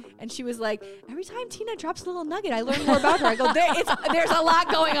everybody. And she was like, every time Tina drops a little nugget, I learn more about her. I go, there's a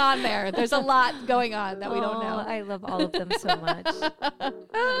lot going on there. There's a lot going on that we don't know. I love all of them so much. Oh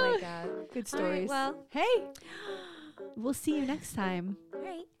my God. Good stories. Right, well, hey. We'll see you next time. All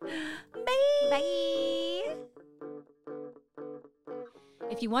right. Bye.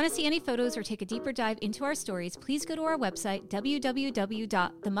 If you want to see any photos or take a deeper dive into our stories, please go to our website,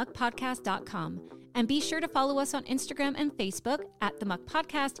 www.themuckpodcast.com. And be sure to follow us on Instagram and Facebook at The Muck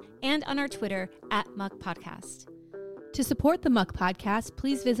Podcast and on our Twitter at Muck Podcast. To support the Muck Podcast,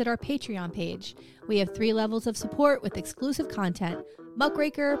 please visit our Patreon page. We have 3 levels of support with exclusive content: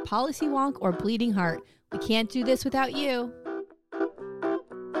 Muckraker, Policy Wonk, or Bleeding Heart. We can't do this without you.